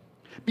level?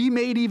 Be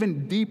made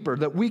even deeper,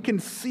 that we can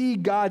see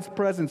God's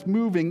presence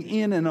moving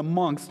in and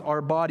amongst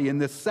our body in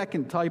this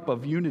second type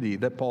of unity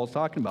that Paul's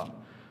talking about.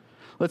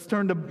 Let's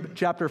turn to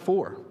chapter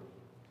 4.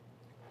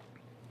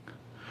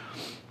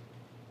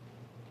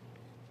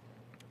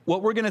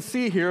 What we're going to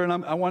see here,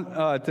 and I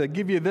want to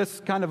give you this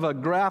kind of a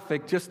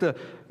graphic just to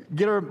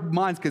get our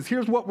minds, because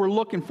here's what we're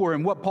looking for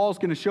and what Paul's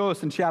going to show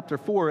us in chapter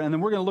 4, and then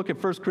we're going to look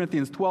at 1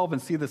 Corinthians 12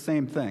 and see the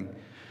same thing.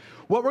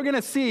 What we're going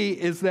to see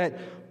is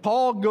that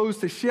Paul goes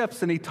to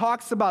shifts and he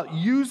talks about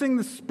using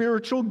the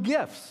spiritual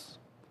gifts,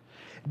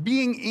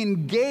 being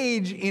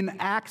engaged in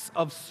acts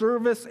of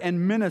service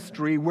and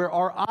ministry where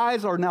our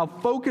eyes are now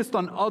focused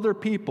on other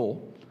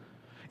people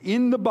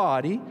in the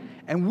body,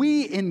 and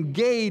we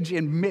engage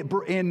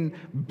in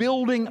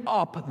building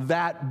up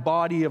that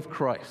body of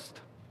Christ.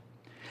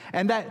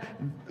 And that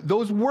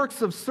those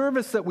works of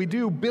service that we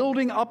do,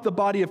 building up the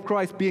body of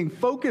Christ, being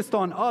focused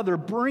on other,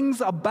 brings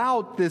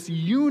about this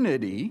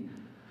unity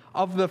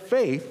of the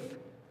faith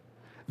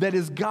that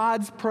is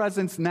God's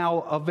presence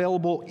now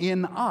available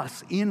in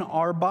us, in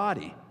our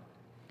body.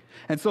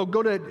 And so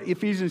go to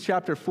Ephesians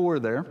chapter 4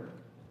 there.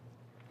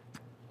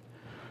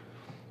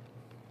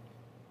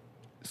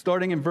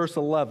 Starting in verse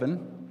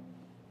 11.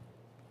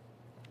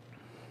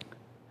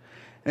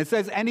 And it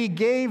says, and he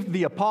gave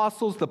the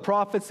apostles, the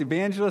prophets,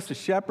 evangelists, the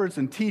shepherds,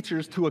 and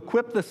teachers to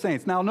equip the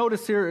saints. Now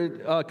notice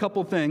here a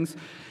couple things.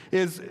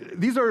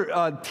 These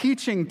are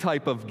teaching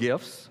type of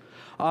gifts.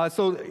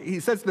 So he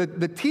says that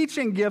the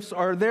teaching gifts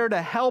are there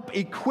to help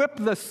equip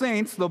the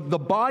saints, the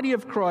body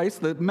of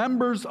Christ, the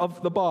members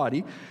of the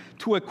body,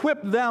 to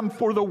equip them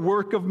for the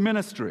work of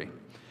ministry.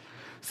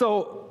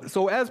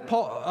 So as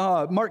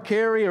Mark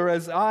Carey or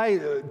as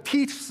I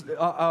teach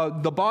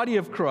the body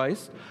of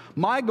Christ,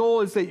 my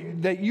goal is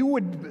that you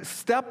would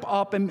step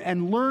up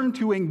and learn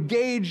to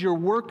engage your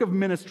work of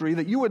ministry,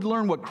 that you would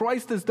learn what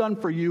Christ has done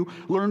for you,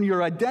 learn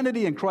your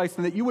identity in Christ,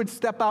 and that you would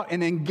step out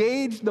and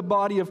engage the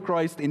body of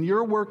Christ in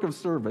your work of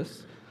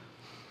service.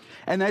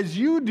 And as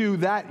you do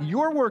that,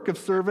 your work of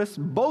service,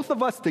 both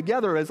of us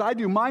together, as I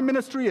do my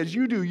ministry, as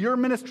you do your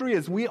ministry,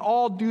 as we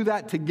all do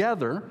that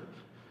together,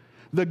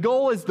 the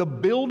goal is the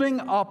building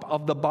up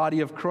of the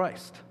body of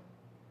Christ.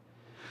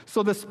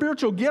 So the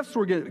spiritual gifts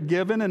were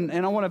given, and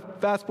I want to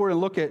fast forward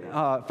and look at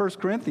 1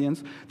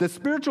 Corinthians. The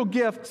spiritual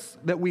gifts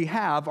that we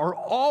have are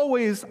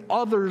always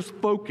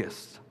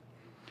others-focused.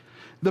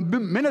 The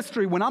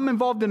ministry, when I'm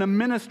involved in a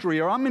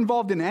ministry or I'm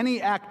involved in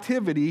any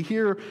activity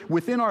here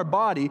within our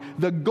body,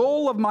 the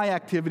goal of my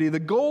activity, the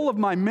goal of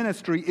my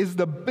ministry is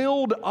to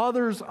build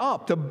others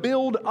up, to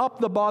build up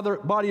the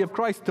body of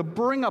Christ, to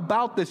bring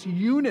about this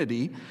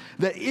unity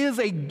that is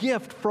a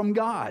gift from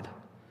God.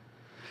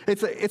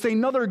 It's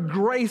another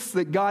grace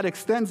that God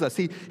extends us.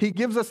 He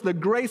gives us the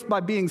grace by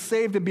being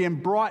saved and being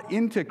brought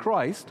into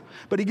Christ,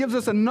 but he gives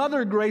us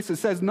another grace that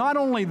says not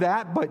only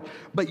that,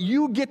 but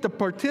you get to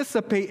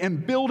participate in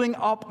building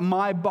up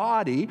my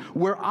body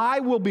where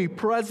I will be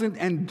present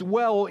and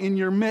dwell in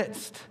your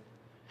midst.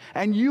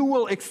 And you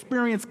will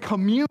experience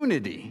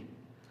community,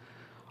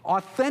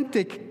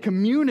 authentic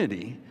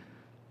community,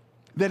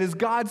 that is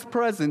God's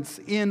presence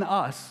in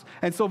us.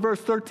 And so verse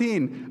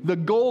 13, the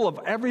goal of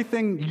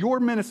everything, your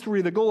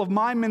ministry, the goal of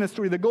my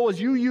ministry, the goal is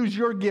you use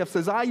your gifts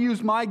as I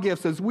use my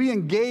gifts, as we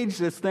engage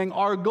this thing,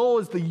 our goal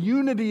is the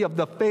unity of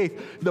the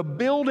faith, the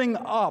building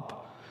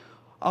up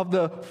of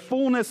the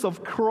fullness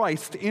of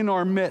Christ in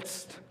our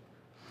midst,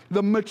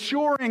 the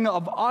maturing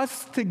of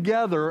us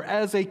together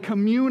as a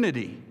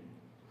community.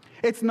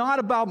 It's not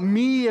about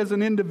me as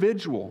an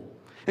individual.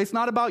 It's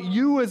not about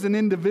you as an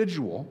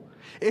individual.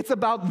 It's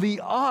about the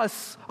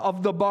us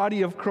of the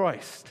body of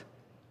Christ.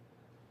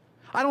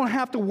 I don't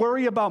have to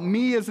worry about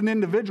me as an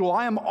individual.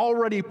 I am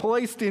already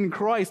placed in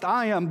Christ.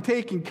 I am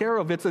taken care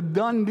of. It's a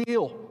done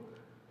deal.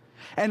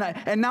 And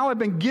now I've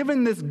been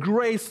given this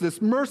grace,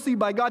 this mercy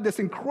by God, this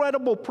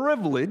incredible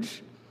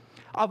privilege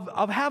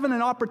of having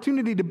an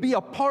opportunity to be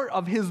a part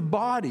of his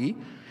body,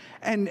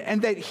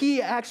 and that he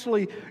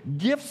actually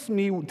gifts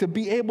me to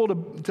be able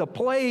to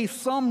play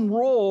some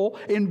role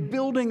in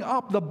building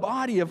up the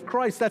body of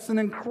Christ. That's an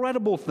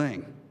incredible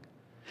thing.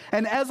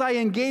 And as I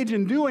engage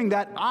in doing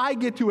that, I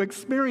get to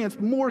experience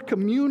more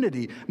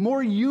community,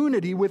 more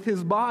unity with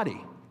his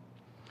body.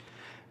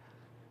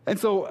 And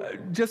so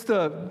just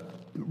to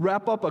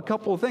wrap up a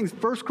couple of things,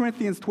 1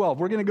 Corinthians 12,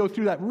 we're going to go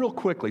through that real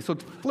quickly. So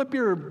flip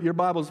your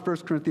Bibles to 1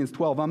 Corinthians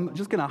 12. I'm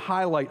just going to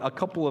highlight a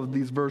couple of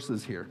these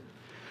verses here.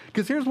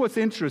 Because here's what's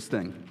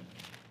interesting.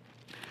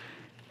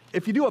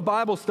 If you do a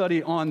Bible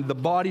study on the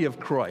body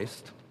of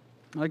Christ,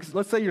 like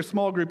let's say your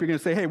small group, you're going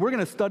to say, hey, we're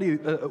going to study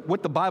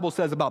what the Bible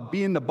says about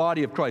being the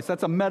body of Christ.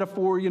 That's a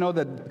metaphor,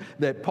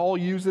 that Paul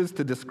uses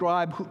to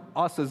describe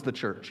us as the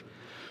church.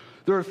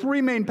 There are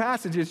three main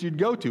passages you'd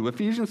go to: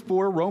 Ephesians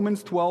 4,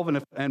 Romans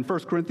 12, and 1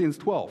 Corinthians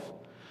 12.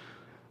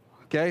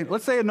 Okay,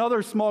 let's say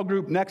another small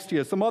group next to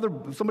you,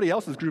 somebody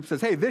else's group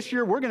says, hey, this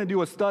year we're going to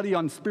do a study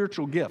on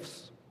spiritual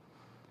gifts.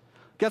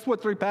 Guess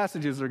what three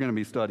passages they're going to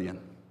be studying?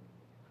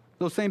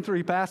 Those same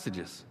three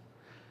passages.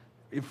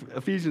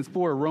 Ephesians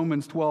 4,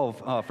 Romans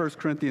 12, 1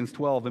 Corinthians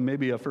 12, and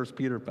maybe a 1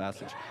 Peter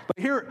passage. But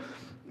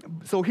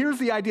here's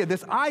the idea.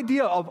 This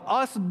idea of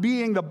us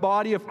being the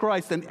body of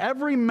Christ and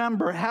every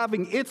member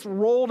having its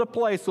role to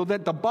play so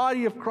that the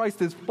body of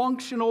Christ is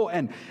functional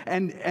and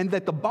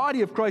that the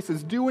body of Christ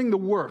is doing the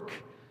work.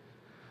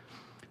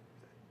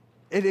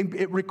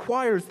 It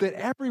requires that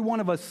every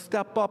one of us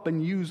step up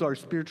and use our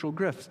spiritual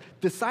gifts.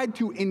 Decide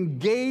to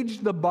engage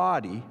the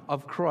body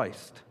of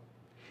Christ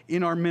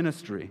in our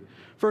ministry.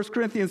 1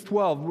 Corinthians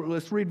 12,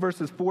 let's read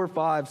verses 4,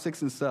 5,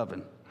 6, and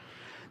 7.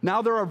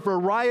 Now there are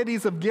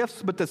varieties of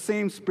gifts, but the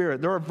same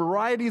Spirit. There are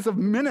varieties of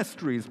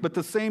ministries, but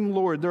the same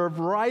Lord. There are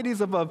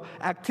varieties of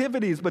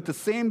activities, but the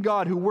same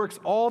God who works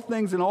all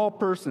things in all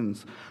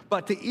persons.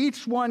 But to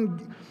each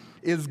one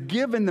is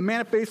given the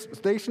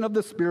manifestation of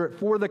the Spirit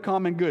for the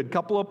common good.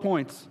 Couple of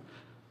points.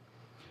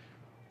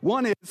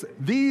 One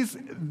is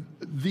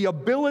the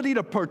ability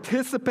to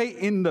participate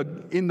in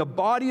the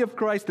body of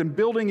Christ and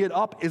building it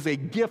up is a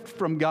gift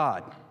from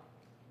God.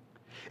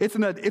 It's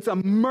a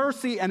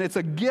mercy and it's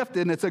a gift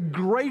and it's a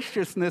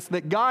graciousness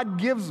that God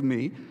gives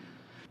me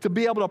to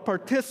be able to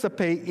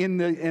participate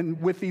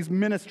with these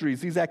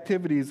ministries, these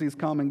activities, these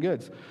common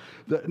goods.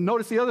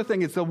 Notice the other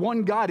thing, it's the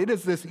one God. It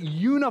is this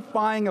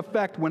unifying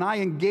effect when I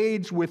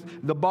engage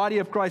with the body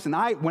of Christ. And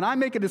when I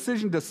make a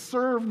decision to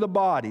serve the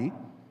body,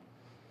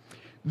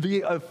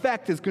 the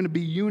effect is going to be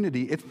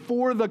unity. It's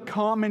for the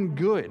common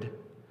good.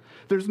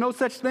 There's no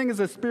such thing as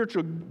a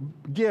spiritual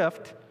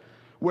gift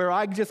where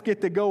I just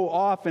get to go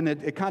off and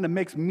it kind of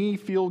makes me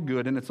feel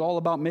good, and it's all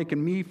about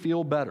making me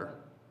feel better.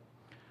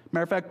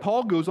 Matter of fact,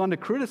 Paul goes on to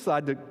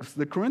criticize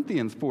the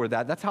Corinthians for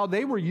that. That's how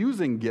they were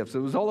using gifts. It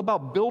was all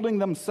about building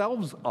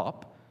themselves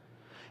up.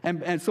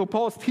 And so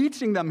Paul's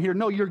teaching them here,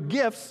 no, your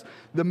gifts,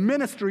 the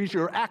ministries,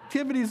 your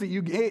activities that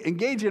you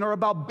engage in are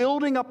about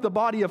building up the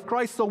body of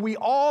Christ so we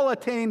all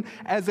attain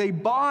as a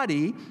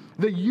body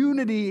the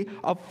unity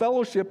of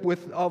fellowship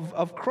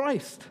of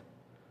Christ.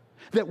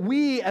 That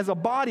we as a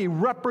body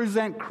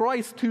represent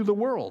Christ to the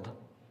world.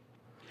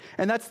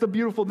 And that's the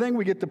beautiful thing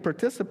we get to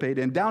participate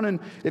in.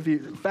 If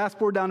you fast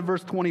forward down to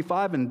verse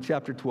 25 in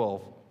chapter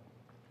 12,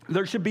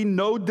 there should be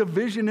no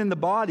division in the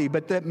body,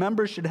 but that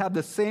members should have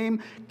the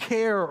same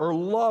care or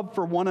love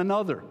for one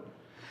another.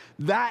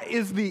 That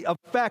is the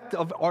effect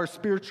of our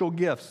spiritual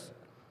gifts.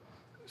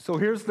 So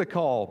here's the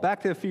call.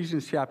 Back to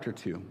Ephesians chapter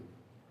 2.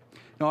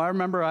 Now, I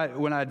remember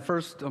when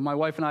my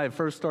wife and I had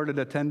first started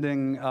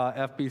attending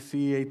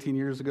FBC 18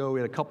 years ago. We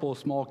had a couple of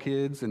small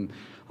kids, and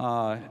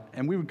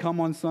we would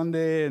come on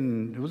Sunday,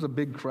 and it was a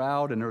big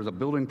crowd, and there was a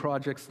building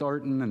project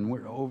starting, and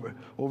we're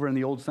over in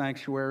the old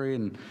sanctuary,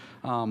 and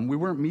we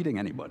weren't meeting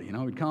anybody.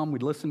 We'd come,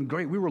 we'd listen.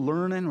 Great, we were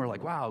learning. We're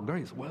like, wow,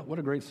 great, what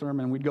a great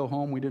sermon. We'd go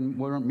home. We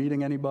weren't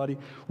meeting anybody.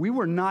 We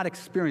were not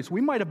experienced. We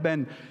might have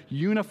been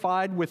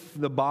unified with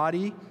the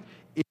body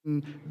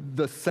in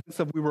the sense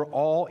of we were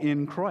all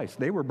in Christ.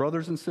 They were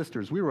brothers and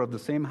sisters. We were of the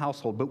same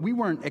household, but we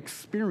weren't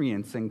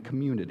experiencing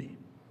community.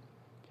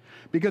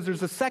 Because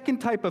there's a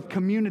second type of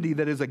community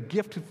that is a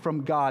gift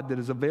from God that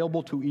is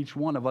available to each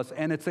one of us,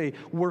 and it's a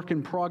work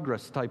in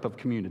progress type of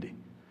community.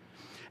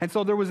 And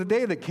so there was a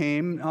day that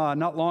came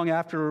not long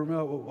after,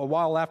 a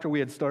while after we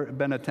had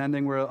been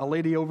attending, where a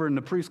lady over in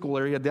the preschool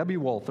area, Debbie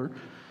Walther,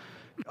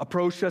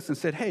 approached us and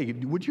said, hey,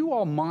 would you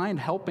all mind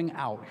helping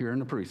out here in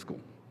the preschool?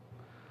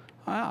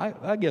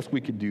 I guess we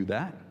could do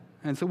that.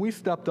 And so we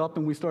stepped up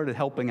and we started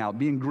helping out,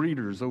 being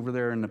greeters over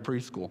there in the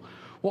preschool.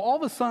 Well,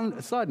 all of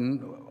a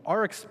sudden,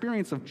 our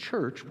experience of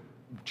church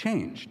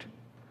changed.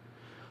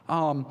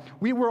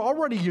 We were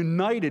already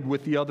united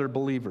with the other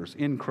believers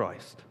in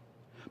Christ.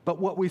 But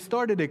what we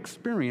started to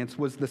experience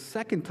was the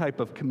second type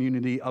of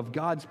community of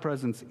God's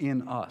presence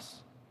in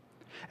us.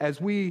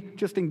 As we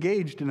just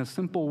engaged in a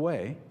simple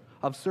way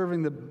of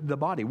serving the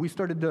body. We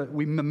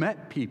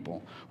met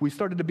people. We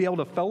started to be able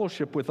to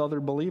fellowship with other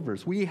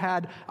believers.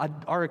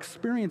 Our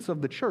experience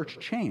of the church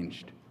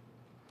changed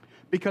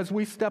because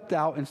we stepped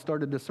out and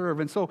started to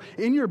serve. And so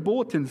in your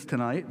bulletins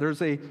tonight,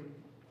 there's a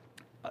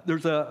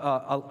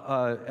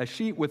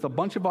sheet with a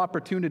bunch of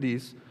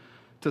opportunities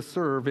to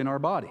serve in our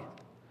body.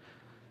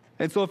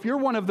 And so if you're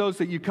one of those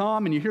that you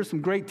come and you hear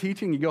some great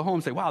teaching, you go home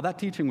and say, wow, that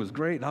teaching was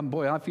great.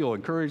 I feel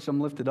encouraged,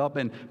 I'm lifted up.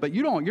 But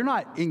you're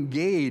not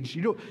engaged,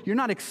 you're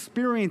not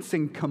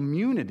experiencing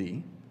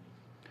community.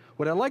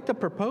 What I'd like to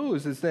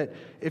propose is that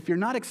if you're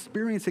not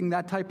experiencing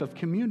that type of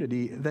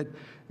community,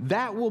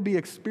 that will be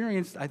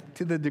experienced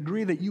to the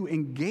degree that you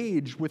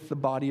engage with the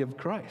body of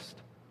Christ.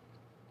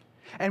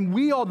 And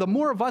the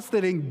more of us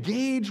that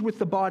engage with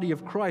the body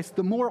of Christ,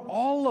 the more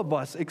all of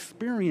us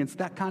experience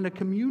that kind of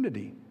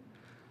community.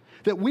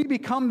 That we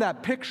become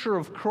that picture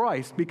of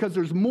Christ because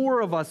there's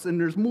more of us and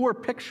there's more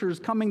pictures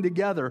coming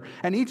together,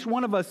 and each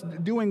one of us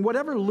doing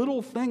whatever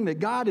little thing that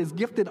God has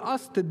gifted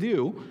us to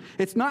do.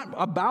 It's not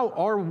about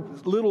our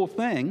little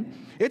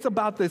thing. It's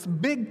about this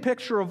big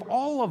picture of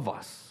all of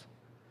us.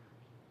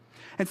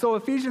 And so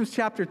Ephesians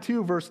chapter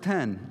 2, verse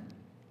 10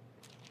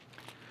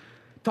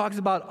 talks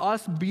about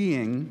us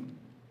being,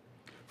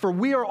 for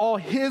we are all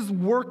his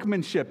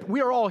workmanship.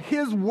 We are all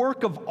his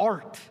work of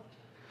art.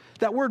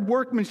 That word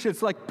workmanship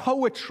is like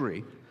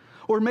poetry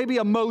or maybe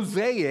a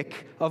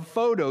mosaic of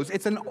photos.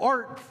 It's an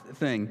art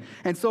thing.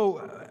 And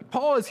so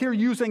Paul is here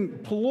using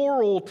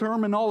plural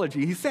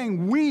terminology. He's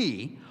saying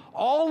we,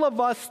 all of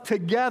us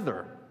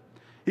together.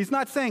 He's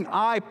not saying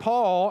I,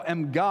 Paul,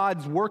 am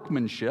God's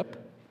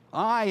workmanship.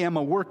 I am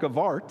a work of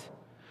art.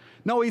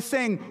 No, he's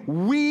saying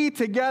we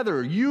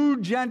together, you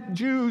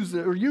Jews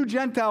or you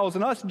Gentiles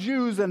and us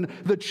Jews and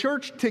the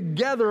church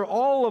together,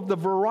 all of the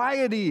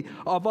variety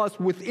of us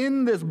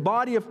within this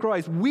body of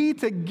Christ, we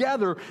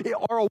together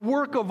are a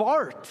work of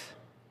art.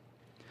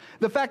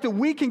 The fact that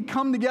we can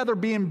come together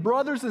being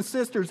brothers and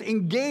sisters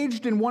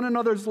engaged in one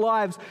another's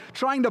lives,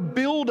 trying to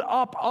build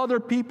up other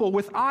people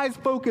with eyes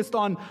focused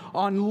on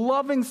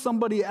loving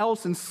somebody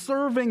else and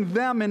serving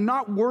them and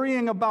not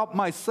worrying about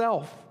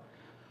myself.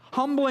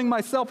 Humbling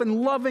myself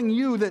and loving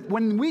you, that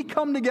when we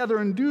come together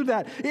and do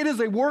that, it is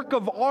a work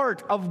of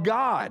art of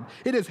God.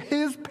 It is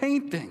his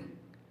painting,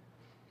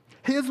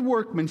 his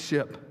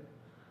workmanship.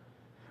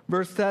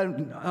 Verse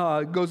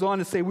 10 goes on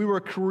to say, we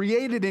were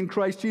created in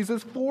Christ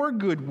Jesus for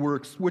good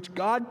works, which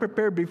God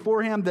prepared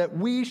beforehand that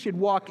we should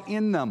walk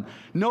in them.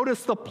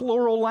 Notice the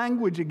plural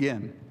language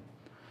again.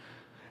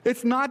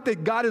 It's not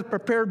that God has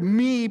prepared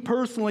me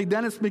personally,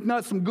 Dennis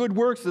McNutt, some good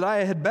works that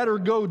I had better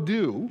go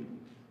do.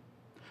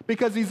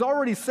 Because he's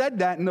already said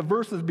that in the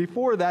verses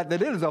before that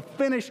it is a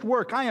finished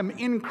work. I am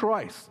in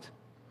Christ.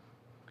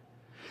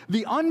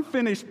 The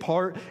unfinished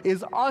part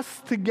is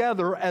us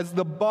together as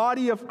the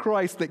body of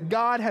Christ that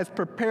God has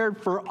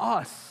prepared for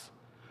us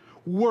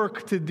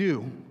work to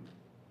do.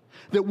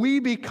 That we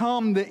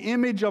become the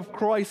image of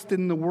Christ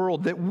in the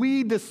world, that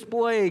we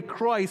display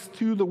Christ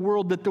to the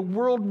world, that the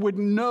world would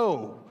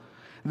know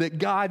that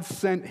God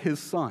sent his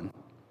Son.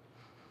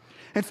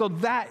 And so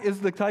that is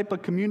the type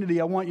of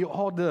community I want you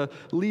all to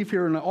leave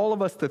here and all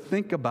of us to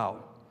think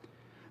about.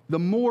 The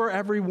more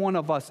every one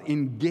of us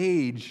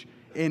engage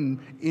in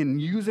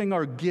using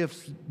our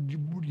gifts,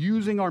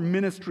 using our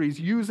ministries,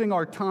 using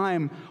our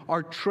time,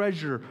 our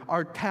treasure,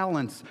 our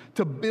talents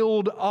to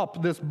build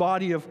up this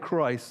body of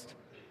Christ,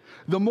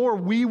 the more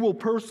we will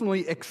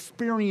personally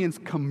experience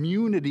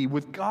community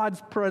with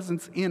God's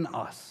presence in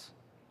us.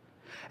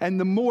 And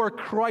the more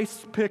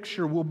Christ's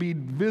picture will be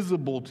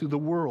visible to the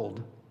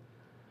world.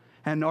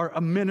 And our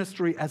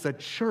ministry as a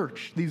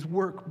church, these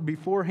work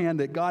beforehand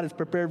that God has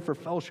prepared for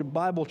Fellowship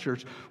Bible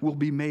Church, will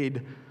be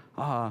made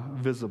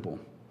visible.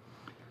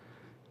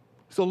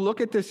 So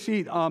look at this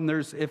sheet.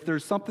 If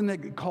there's something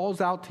that calls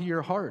out to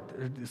your heart,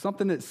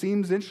 something that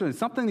seems interesting,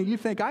 something that you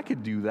think, I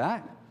could do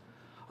that.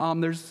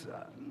 There's,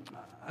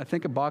 I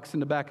think, a box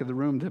in the back of the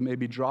room to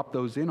maybe drop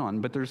those in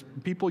on. But there's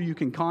people you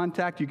can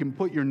contact. You can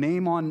put your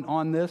name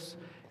on this.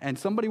 And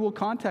somebody will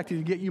contact you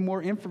to get you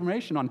more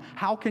information on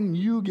how can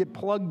you get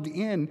plugged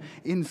in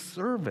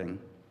serving.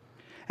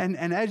 And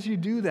as you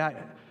do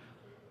that,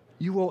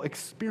 you will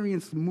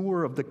experience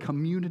more of the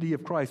community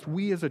of Christ.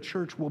 We as a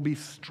church will be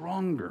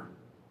stronger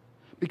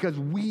because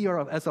we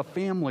are, as a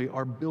family,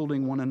 are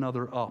building one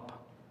another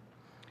up.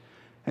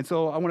 And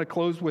so I want to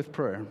close with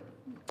prayer.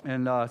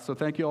 And so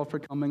thank you all for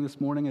coming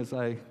this morning as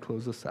I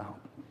close this out.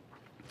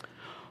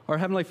 Our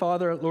Heavenly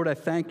Father, Lord, I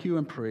thank you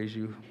and praise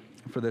you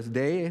for this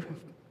day.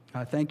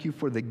 I thank you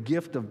for the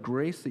gift of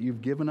grace that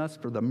you've given us,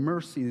 for the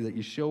mercy that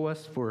you show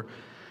us, for,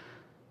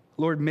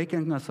 Lord,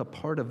 making us a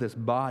part of this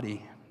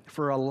body,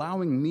 for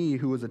allowing me,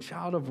 who is a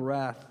child of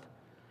wrath,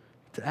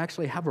 to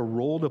actually have a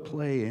role to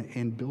play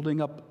in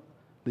building up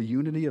the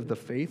unity of the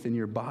faith in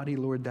your body,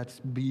 Lord, that's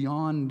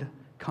beyond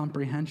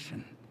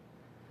comprehension.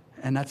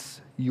 And that's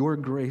your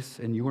grace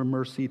and your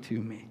mercy to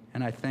me.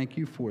 And I thank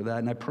you for that.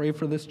 And I pray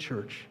for this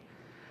church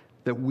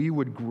that we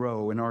would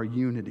grow in our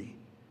unity,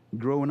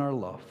 grow in our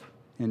love.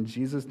 In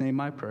Jesus' name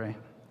I pray,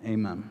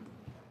 amen.